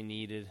there that they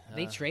needed.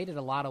 They traded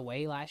a lot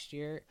away last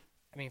year.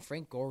 I mean,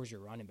 Frank Gore was your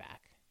running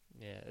back.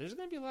 Yeah, there's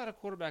going to be a lot of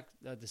quarterback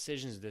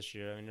decisions this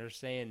year. I mean, they're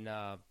saying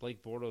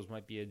Blake Bortles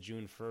might be a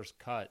June 1st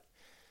cut.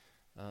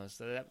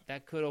 So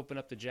that could open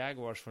up the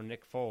Jaguars for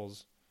Nick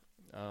Foles.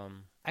 I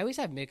always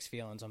have mixed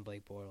feelings on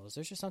Blake Bortles.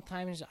 There's just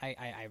sometimes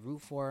I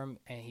root for him,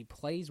 and he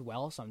plays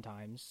well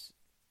sometimes.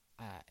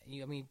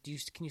 Can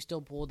you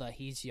still pull the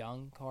he's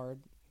young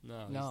card?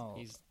 No.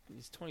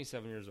 He's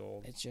 27 years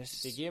old. It's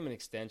just they gave him an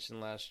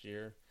extension last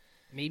year.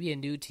 Maybe a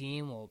new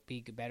team will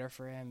be better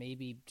for him.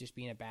 Maybe just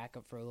being a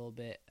backup for a little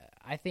bit.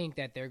 I think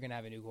that they're gonna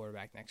have a new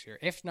quarterback next year.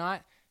 If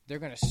not, they're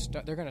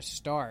gonna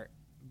start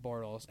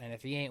Bortles, and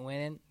if he ain't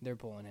winning, they're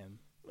pulling him.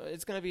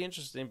 It's gonna be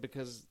interesting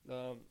because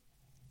the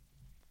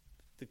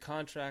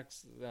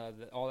contracts,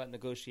 all that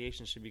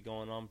negotiation should be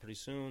going on pretty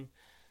soon.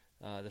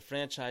 The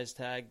franchise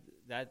tag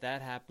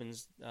that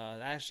happens.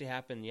 That actually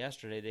happened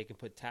yesterday. They can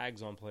put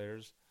tags on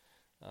players.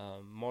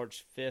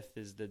 March 5th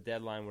is the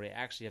deadline where they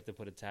actually have to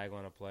put a tag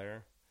on a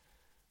player.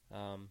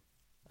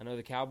 I know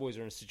the Cowboys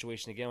are in a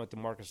situation again with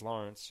DeMarcus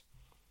Lawrence,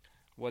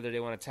 whether they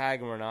want to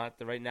tag him or not.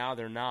 Right now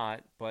they're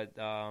not, but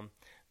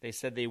they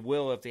said they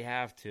will if they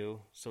have to,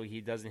 so he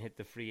doesn't hit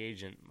the free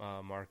agent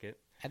market.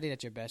 I think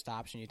that's your best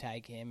option. You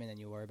tag him, and then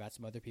you worry about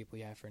some other people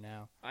you have for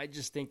now. I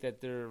just think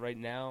that they're right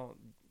now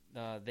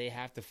they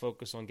have to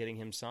focus on getting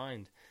him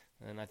signed,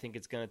 and I think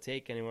it's going to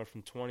take anywhere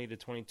from $20 to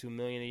 $22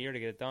 million a year to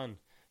get it done.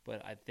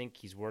 But I think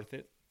he's worth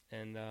it,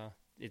 and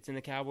it's in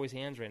the Cowboys'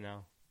 hands right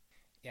now.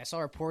 Yeah, I saw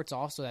reports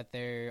also that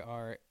they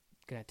are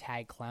going to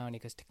tag Clowney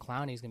because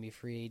Clowney is going to be a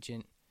free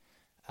agent.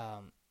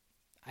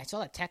 I saw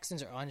that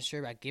Texans are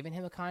unsure about giving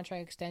him a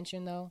contract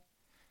extension, though.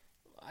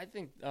 I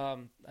think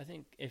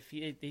if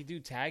they do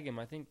tag him,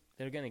 I think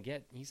he's going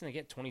to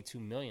get $22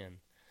 million.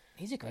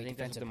 He's a great defensive player. I think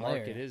that's what the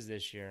market is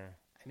this year.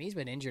 I mean, he's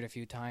been injured a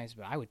few times,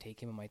 but I would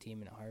take him on my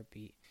team in a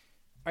heartbeat.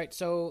 All right,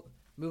 so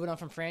moving on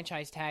from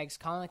franchise tags,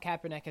 Colin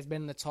Kaepernick has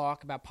been in the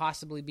talk about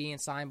possibly being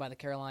signed by the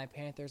Carolina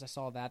Panthers. I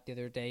saw that the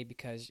other day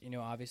because,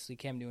 obviously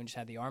Cam Newton just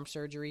had the arm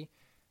surgery.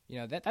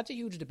 That's a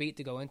huge debate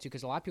to go into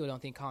because a lot of people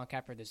don't think Colin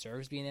Kaepernick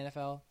deserves being in the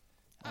NFL.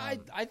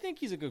 I think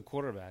he's a good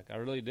quarterback. I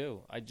really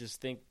do. I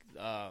just think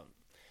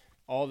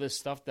all this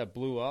stuff that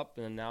blew up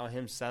and now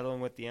him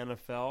settling with the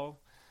NFL,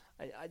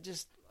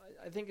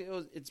 I think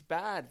it's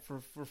bad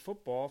for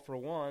football, for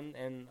one,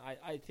 and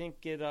I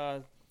think it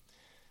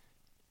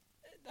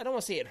I don't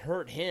want to say it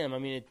hurt him. I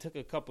mean, it took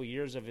a couple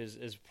years of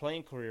his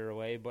playing career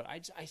away, but I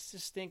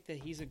just think that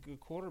he's a good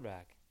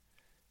quarterback.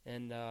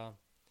 And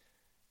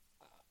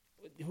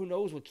who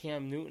knows with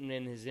Cam Newton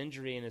and his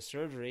injury and his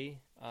surgery,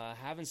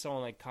 having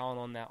someone like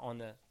Colin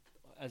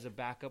as a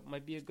backup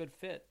might be a good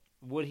fit.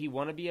 Would he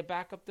want to be a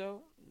backup,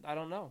 though? I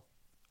don't know.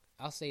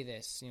 I'll say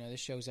this. This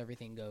shows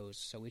everything goes,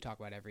 so we talk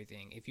about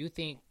everything. If you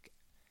think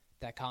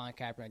that Colin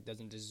Kaepernick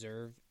doesn't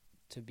deserve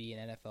to be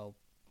an NFL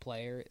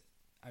player,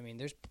 I mean,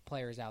 there's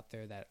players out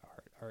there that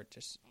are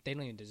just, they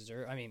don't even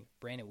deserve. I mean,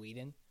 Brandon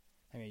Weeden.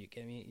 I mean, are you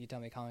kidding me? You tell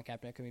me Colin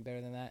Kaepernick could be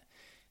better than that?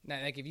 Now,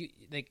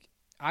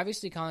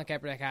 obviously Colin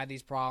Kaepernick had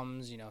these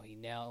problems. He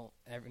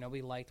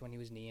nobody liked when he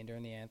was kneeing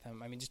during the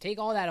anthem. I mean, just take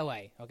all that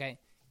away, okay?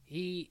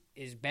 He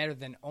is better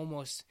than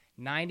almost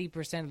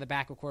 90% of the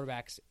backup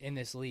quarterbacks in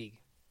this league.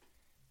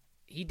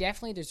 He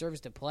definitely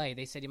deserves to play.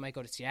 They said he might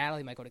go to Seattle.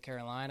 He might go to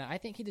Carolina. I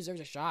think he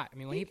deserves a shot. I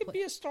mean, when he could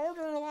be a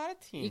starter on a lot of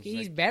teams.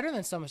 He's better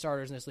than some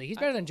starters in this league. He's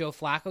better than Joe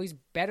Flacco. He's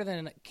better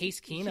than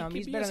Case Keenum.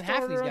 He's better than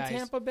half these guys. In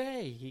Tampa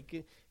Bay.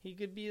 He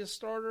could be a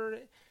starter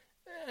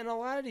in a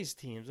lot of these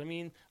teams. I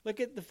mean, look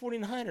at the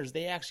 49ers.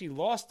 They actually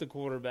lost the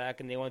quarterback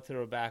and they went to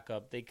their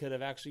backup. They could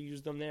have actually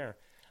used them there.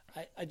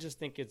 I just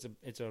think it's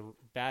a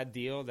bad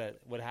deal that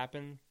would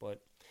happen.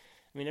 But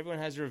I mean, everyone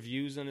has their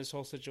views on this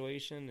whole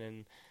situation,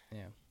 and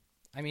yeah.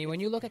 I mean, when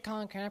you look at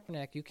Colin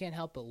Kaepernick, you can't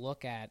help but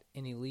look at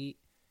an elite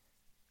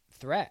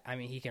threat. I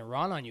mean, he can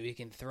run on you. He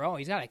can throw.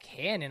 He's got a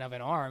cannon of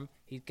an arm.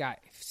 He's got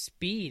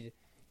speed.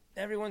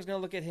 Everyone's going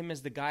to look at him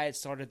as the guy that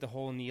started the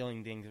whole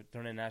kneeling thing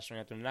during the national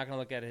anthem. They're not going to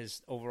look at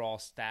his overall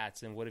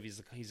stats and what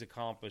he's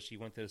accomplished. He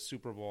went to the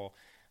Super Bowl.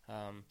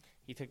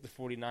 He took the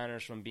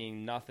 49ers from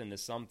being nothing to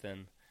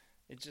something.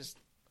 It just...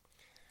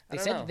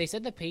 They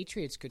said the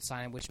Patriots could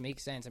sign him, which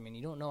makes sense. I mean,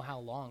 you don't know how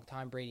long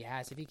Tom Brady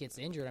has. If he gets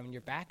injured, I mean,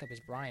 your backup is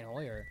Brian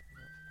Hoyer.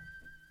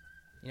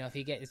 You know,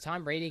 if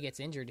Tom Brady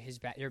gets injured,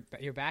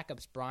 your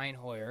backup's Brian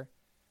Hoyer.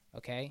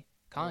 Okay,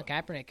 Colin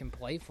Kaepernick can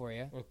play for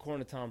you. Well,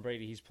 according to Tom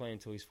Brady, he's playing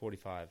until he's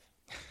 45.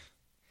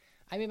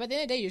 I mean, by the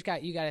end of the day,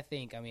 you got to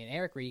think. I mean,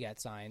 Eric Reed got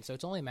signed, so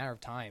it's only a matter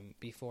of time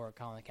before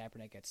Colin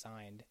Kaepernick gets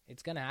signed.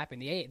 It's going to happen.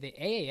 The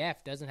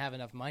AAF doesn't have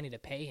enough money to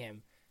pay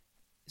him.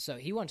 So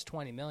he wants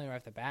 $20 million right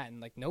off the bat, and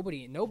like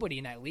nobody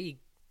in that league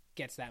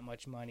gets that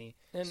much money.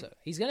 And so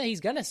he's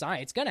gonna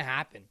sign. It's gonna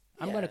happen.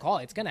 I'm gonna call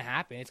it. It's gonna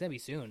happen. It's gonna be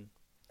soon.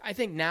 I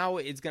think now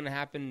it's gonna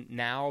happen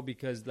now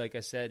because, like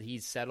I said,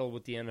 he's settled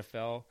with the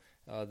NFL,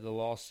 the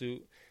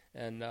lawsuit,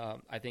 and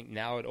I think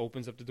now it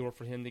opens up the door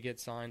for him to get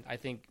signed. I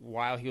think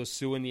while he was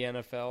suing the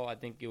NFL, I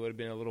think it would have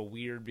been a little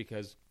weird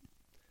because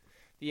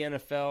the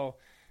NFL,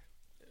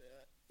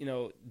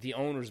 the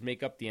owners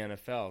make up the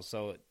NFL,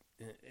 so.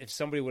 If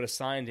somebody would have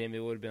signed him, it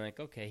would have been like,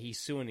 okay, he's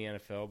suing the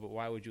NFL, but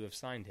why would you have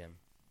signed him?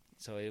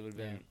 So it would have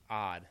been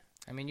odd.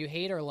 I mean, you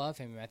hate or love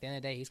him. At the end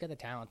of the day, he's got the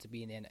talent to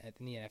be in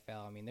the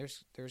NFL. I mean,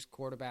 there's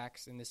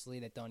quarterbacks in this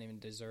league that don't even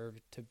deserve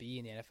to be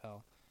in the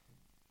NFL.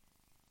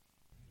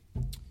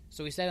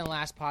 So we said in the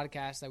last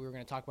podcast that we were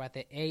going to talk about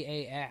the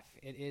AAF.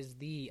 It is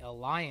the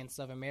Alliance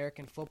of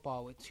American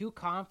Football with two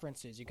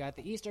conferences. You got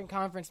the Eastern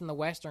Conference and the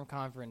Western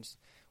Conference.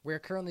 We're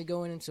currently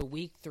going into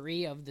week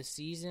 3 of the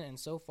season, and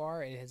so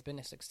far it has been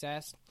a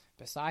success,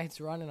 besides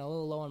running a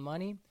little low on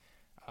money.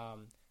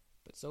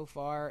 But so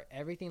far,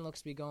 everything looks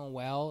to be going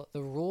well.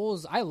 The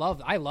rules, I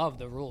love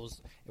the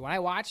rules. When I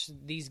watch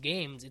these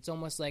games, it's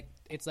almost like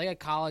it's like a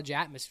college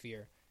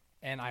atmosphere,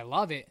 and I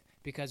love it.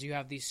 Because you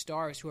have these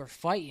stars who are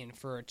fighting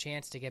for a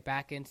chance to get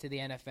back into the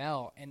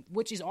NFL, and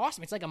which is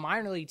awesome. It's like a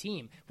minor league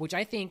team, which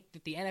I think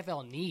that the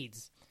NFL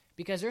needs.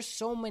 Because there's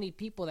so many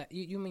people that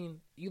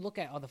you look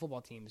at other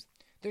football teams.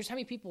 There's how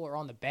many people are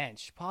on the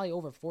bench? Probably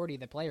over 40 of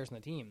the players on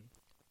the team.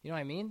 You know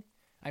what I mean?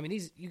 I mean,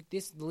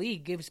 this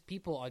league gives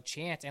people a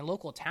chance and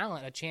local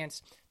talent a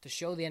chance to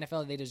show the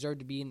NFL that they deserve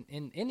to be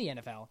in the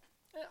NFL.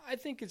 I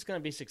think it's going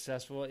to be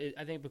successful.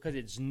 I think because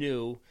it's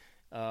new,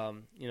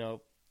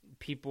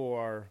 people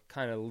are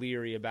kind of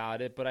leery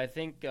about it, but I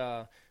think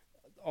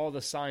all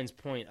the signs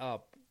point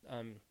up.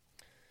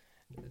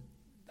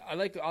 I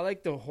like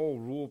the whole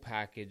rule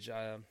package.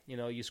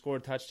 You score a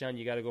touchdown,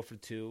 you got to go for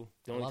 2.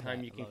 The only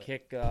time you can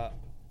kick, the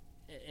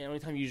only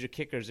time you use your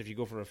kicker is if you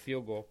go for a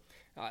field goal.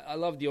 I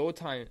love the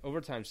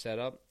overtime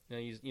setup.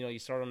 You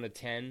start on the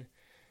 10.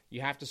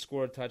 You have to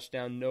score a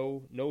touchdown,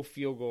 no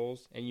field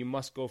goals, and you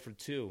must go for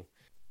 2.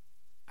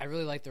 I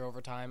really like their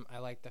overtime. I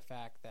like the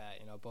fact that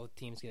both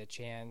teams get a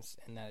chance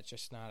and that it's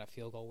just not a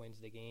field goal wins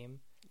the game.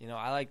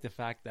 I like the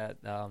fact that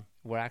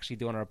we're actually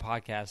doing our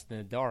podcast in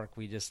the dark.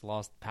 We just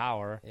lost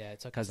power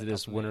because of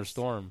this winter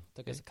storm. It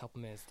took us a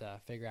couple minutes to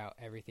figure out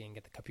everything,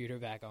 get the computer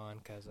back on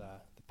because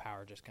the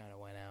power just kind of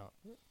went out.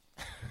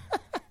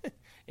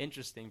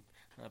 Interesting.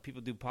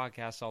 People do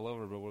podcasts all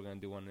over, but we're going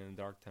to do one in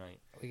the dark tonight.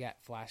 We got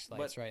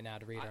flashlights right now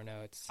to read our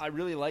notes. I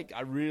really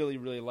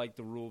like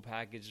the rule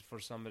package for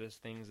some of these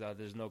things.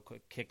 There's no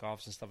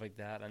kickoffs and stuff like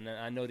that. And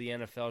I know the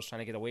NFL is trying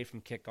to get away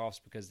from kickoffs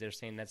because they're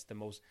saying that's the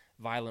most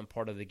violent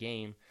part of the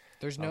game.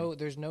 There's no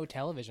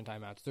television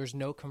timeouts. There's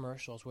no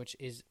commercials, which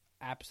is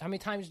how many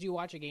times do you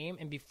watch a game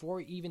and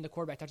before even the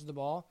quarterback touches the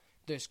ball,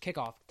 there's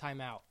kickoff,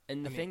 timeout.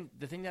 And the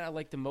thing that I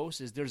like the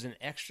most is there's an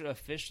extra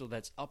official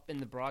that's up in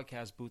the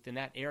broadcast booth in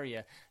that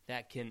area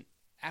that can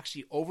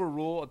actually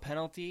overrule a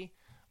penalty,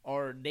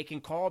 or they can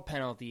call a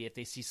penalty if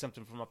they see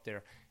something from up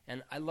there.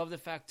 And I love the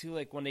fact, too,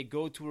 like when they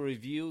go to a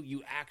review,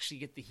 you actually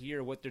get to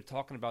hear what they're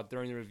talking about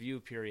during the review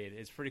period.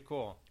 It's pretty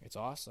cool. It's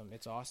awesome.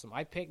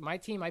 My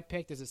team I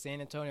picked is the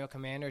San Antonio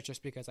Commanders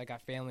just because I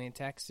got family in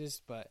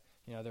Texas, but,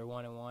 they're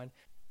 1-1.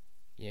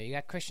 You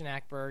got Christian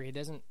Ackberg. He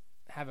doesn't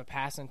have a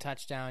passing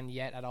touchdown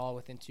yet at all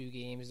within 2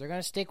 games. They're going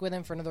to stick with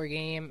him for another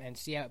game and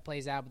see how it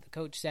plays out, but the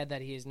coach said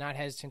that he is not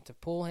hesitant to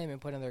pull him and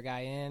put another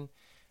guy in.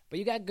 But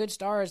you got good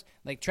stars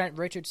like Trent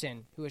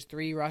Richardson, who has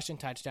 3 rushing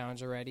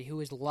touchdowns already, who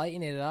is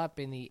lighting it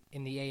up in the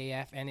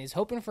AAF and is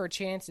hoping for a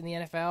chance in the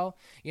NFL.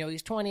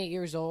 He's 28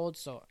 years old,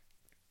 so,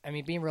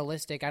 being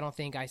realistic, I don't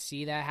think I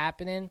see that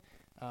happening.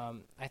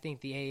 I think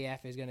the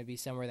AAF is going to be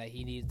somewhere that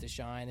he needs to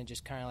shine and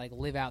just kind of like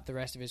live out the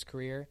rest of his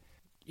career.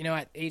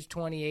 At age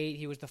 28,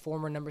 he was the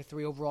former number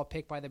 3 overall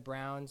pick by the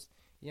Browns.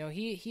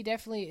 He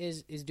definitely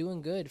is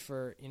doing good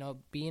for,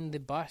 being the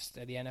bust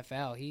at the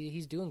NFL.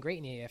 He's doing great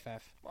in the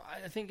AFF. Well,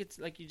 I think it's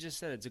like you just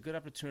said, it's a good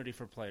opportunity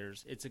for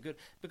players. It's a good,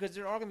 because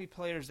there are going to be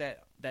players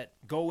that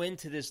go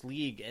into this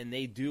league and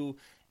they do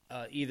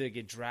either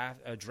get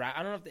draft. I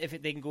don't know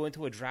if they can go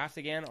into a draft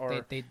again,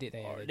 or they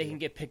can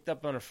get picked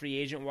up on a free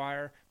agent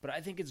wire. But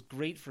I think it's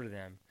great for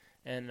them,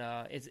 and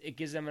it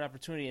gives them an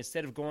opportunity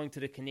instead of going to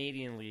the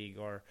Canadian League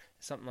or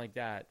something like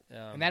that.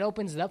 And that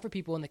opens it up for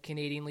people in the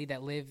Canadian League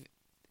that live,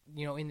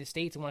 in the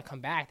States and want to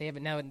come back. They have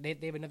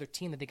another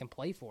team that they can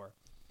play for.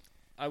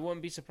 I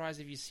wouldn't be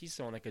surprised if you see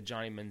someone like a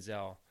Johnny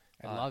Manziel.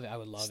 I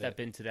would love step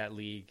into that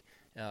league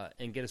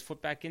and get his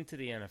foot back into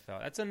the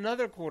NFL. That's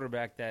another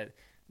quarterback that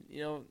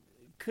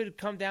could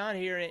come down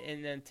here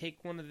and then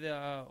take one of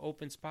the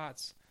open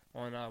spots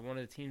on one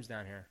of the teams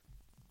down here.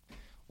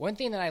 One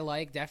thing that I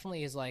like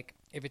definitely is like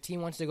if a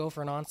team wants to go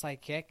for an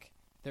onside kick,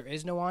 there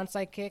is no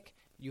onside kick.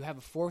 You have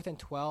a 4th and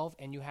 12,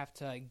 and you have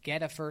to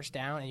get a first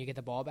down, and you get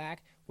the ball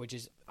back, which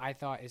I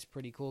thought is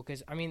pretty cool.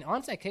 Because,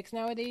 onside kicks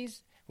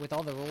nowadays, with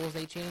all the rules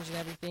they changed and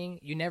everything,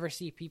 you never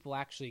see people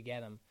actually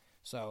get them.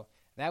 So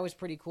that was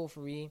pretty cool for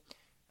me.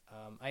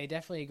 I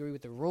definitely agree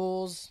with the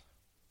rules.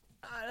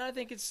 I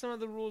think it's some of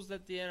the rules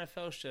that the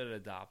NFL should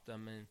adopt.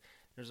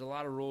 There's a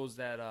lot of rules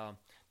that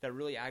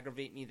really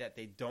aggravate me that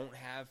they don't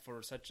have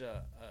for such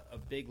a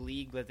big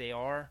league that they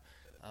are.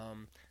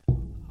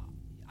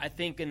 I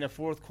think in the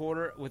fourth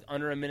quarter, with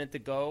under a minute to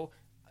go,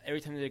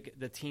 every time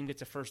the team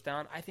gets a first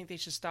down, I think they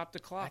should stop the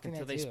clock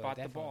until they spot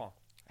the ball.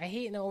 I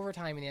hate in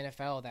overtime in the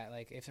NFL that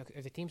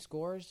if the team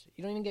scores,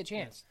 you don't even get a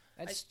chance.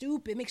 That's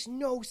stupid. It makes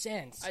no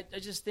sense. I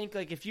just think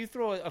if you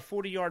throw a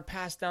 40-yard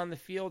pass down the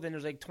field and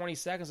there's 20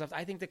 seconds left,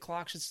 I think the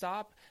clock should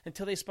stop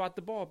until they spot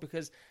the ball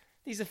because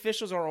these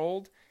officials are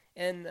old.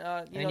 And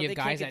you have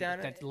guys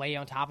that lay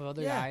on top of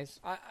other guys.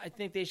 I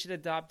think they should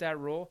adopt that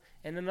rule.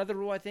 And another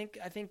rule, I think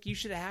you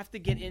should have to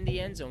get in the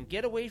end zone.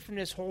 Get away from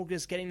this whole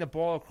just getting the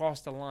ball across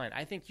the line.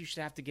 I think you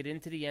should have to get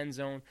into the end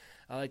zone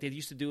like they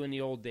used to do in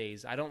the old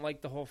days. I don't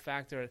like the whole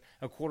factor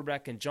a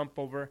quarterback can jump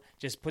over,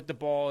 just put the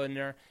ball in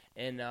there,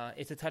 and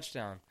it's a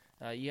touchdown.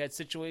 You had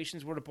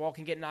situations where the ball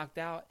can get knocked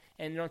out,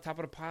 and you're on top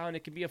of the pile, and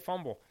it could be a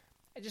fumble.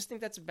 I just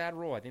think that's a bad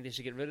rule. I think they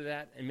should get rid of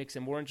that and makes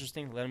it more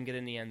interesting. Let them get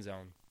in the end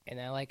zone. And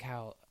I like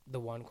how the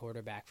one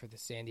quarterback for the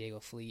San Diego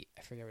Fleet,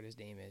 I forget what his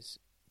name is,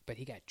 but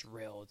he got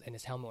drilled and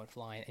his helmet went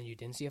flying and you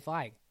didn't see a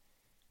flag.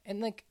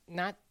 And,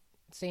 not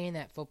saying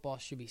that football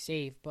should be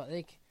safe, but,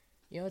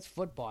 it's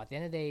football. At the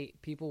end of the day,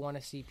 people want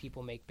to see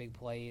people make big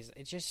plays.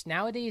 It's just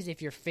nowadays,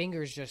 if your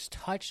fingers just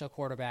touch a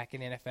quarterback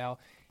in the NFL,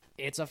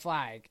 it's a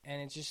flag.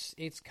 And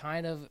it's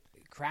kind of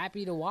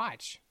crappy to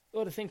watch.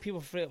 Well, the thing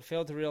people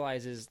fail to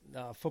realize is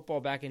football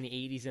back in the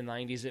 80s and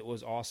 90s, it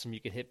was awesome. You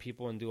could hit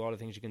people and do all the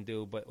things you can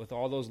do. But with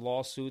all those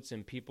lawsuits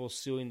and people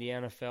suing the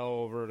NFL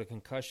over the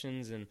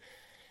concussions and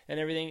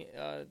everything,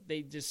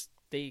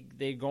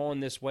 they're going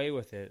this way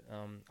with it.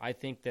 I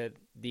think that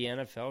the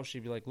NFL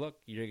should be like, look,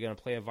 you're going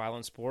to play a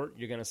violent sport.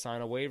 You're going to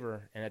sign a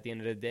waiver. And at the end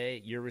of the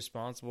day, you're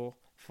responsible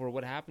for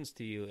what happens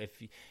to you. If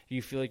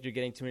you feel like you're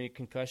getting too many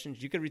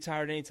concussions, you could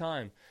retire at any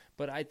time.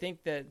 But I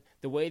think that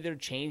the way they're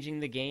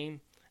changing the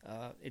game,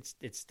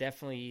 it's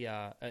definitely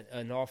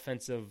an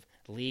offensive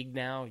league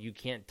now. You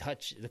can't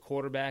touch the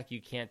quarterback.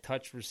 You can't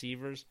touch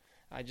receivers.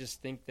 I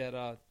just think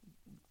that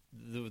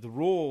the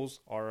rules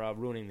are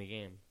ruining the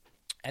game.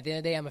 At the end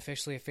of the day, I'm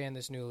officially a fan of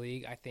this new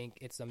league. I think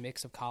it's a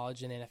mix of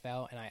college and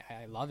NFL, and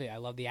I love it. I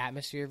love the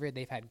atmosphere of it.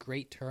 They've had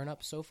great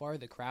turn-ups so far.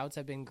 The crowds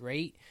have been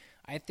great.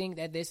 I think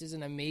that this is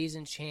an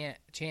amazing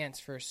chance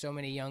for so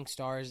many young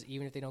stars,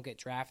 even if they don't get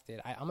drafted.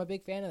 I'm a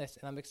big fan of this,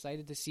 and I'm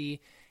excited to see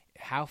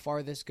how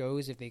far this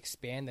goes if they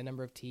expand the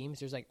number of teams.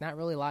 There's not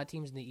really a lot of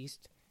teams in the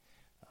East,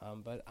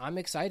 but I'm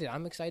excited.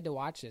 I'm excited to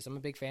watch this. I'm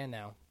a big fan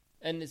now.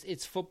 And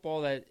it's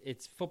football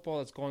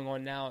that's going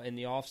on now in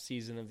the off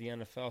season of the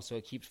NFL, so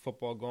it keeps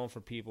football going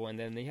for people. And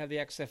then they have the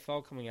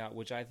XFL coming out,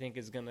 which I think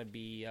is going to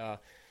be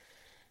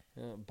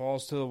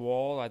balls to the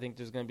wall. I think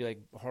there's going to be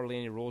hardly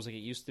any rules like it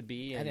used to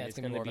be, and it's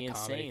going to be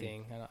insane.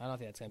 Thing. I don't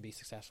think that's going to be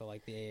successful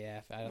like the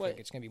AAF. I don't think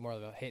it's going to be more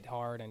of a hit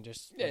hard and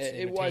just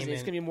it was.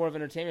 It's going to be more of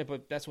entertainment,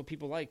 but that's what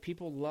people like.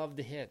 People love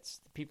the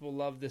hits. People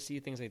love to see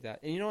things like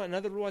that. And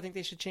another rule I think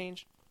they should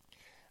change.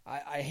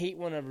 I hate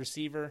when a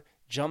receiver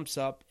jumps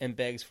up and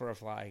begs for a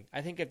flag.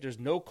 I think if there's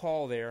no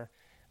call there,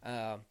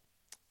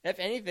 if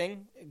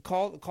anything,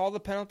 call the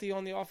penalty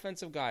on the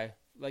offensive guy.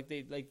 Like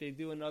they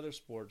do in other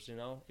sports,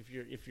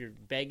 If you're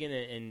begging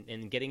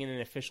and getting in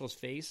an official's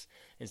face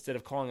instead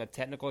of calling a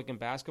technical like in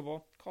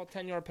basketball, call a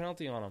 10-yard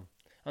penalty on them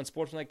on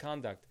sportsmanlike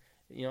conduct.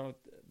 A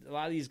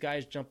lot of these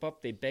guys jump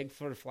up, they beg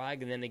for the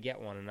flag, and then they get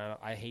one, and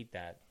I hate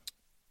that.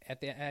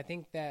 I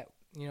think that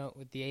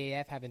with the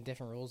AAF having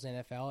different rules in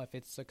the NFL, if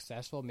it's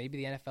successful, maybe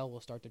the NFL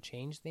will start to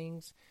change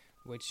things,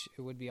 which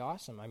it would be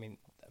awesome. I mean,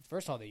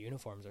 first of all, the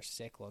uniforms are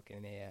sick looking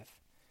in AAF.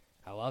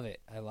 I love it.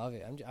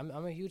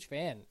 I'm a huge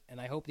fan, and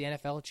I hope the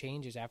NFL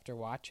changes after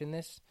watching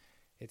this.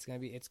 It's gonna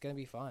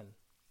be fun.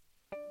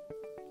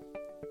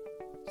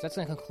 So that's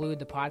gonna conclude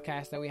the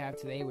podcast that we have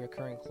today. We're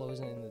currently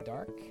closing in the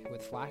dark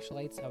with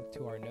flashlights up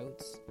to our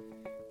notes.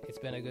 It's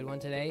been a good one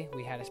today.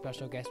 We had a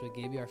special guest with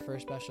Gibby, our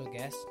first special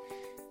guest.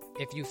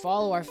 If you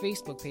follow our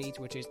Facebook page,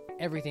 which is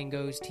Everything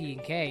Goes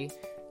T&K,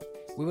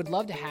 we would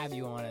love to have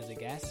you on as a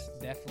guest,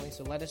 definitely.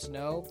 So let us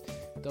know.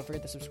 Don't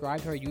forget to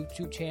subscribe to our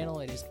YouTube channel.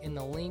 It is in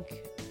the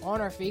link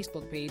on our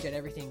Facebook page at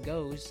Everything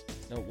Goes.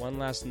 No, one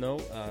last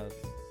note.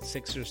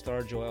 Sixers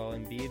star Joel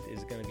Embiid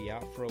is going to be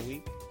out for a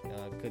week.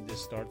 Could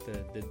this start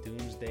the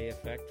doomsday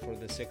effect for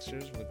the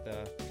Sixers with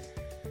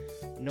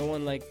no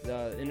one like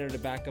in to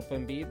back up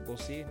Embiid? We'll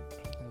see.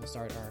 We'll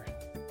start our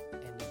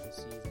end of the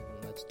season.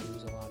 Let's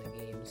lose a lot of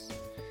games.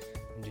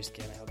 I'm just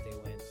kidding. I hope they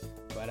win.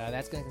 But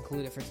that's going to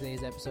conclude it for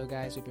today's episode,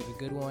 guys. Hope you have a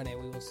good one,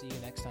 and we will see you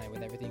next time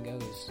with Everything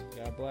Goes.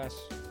 God bless.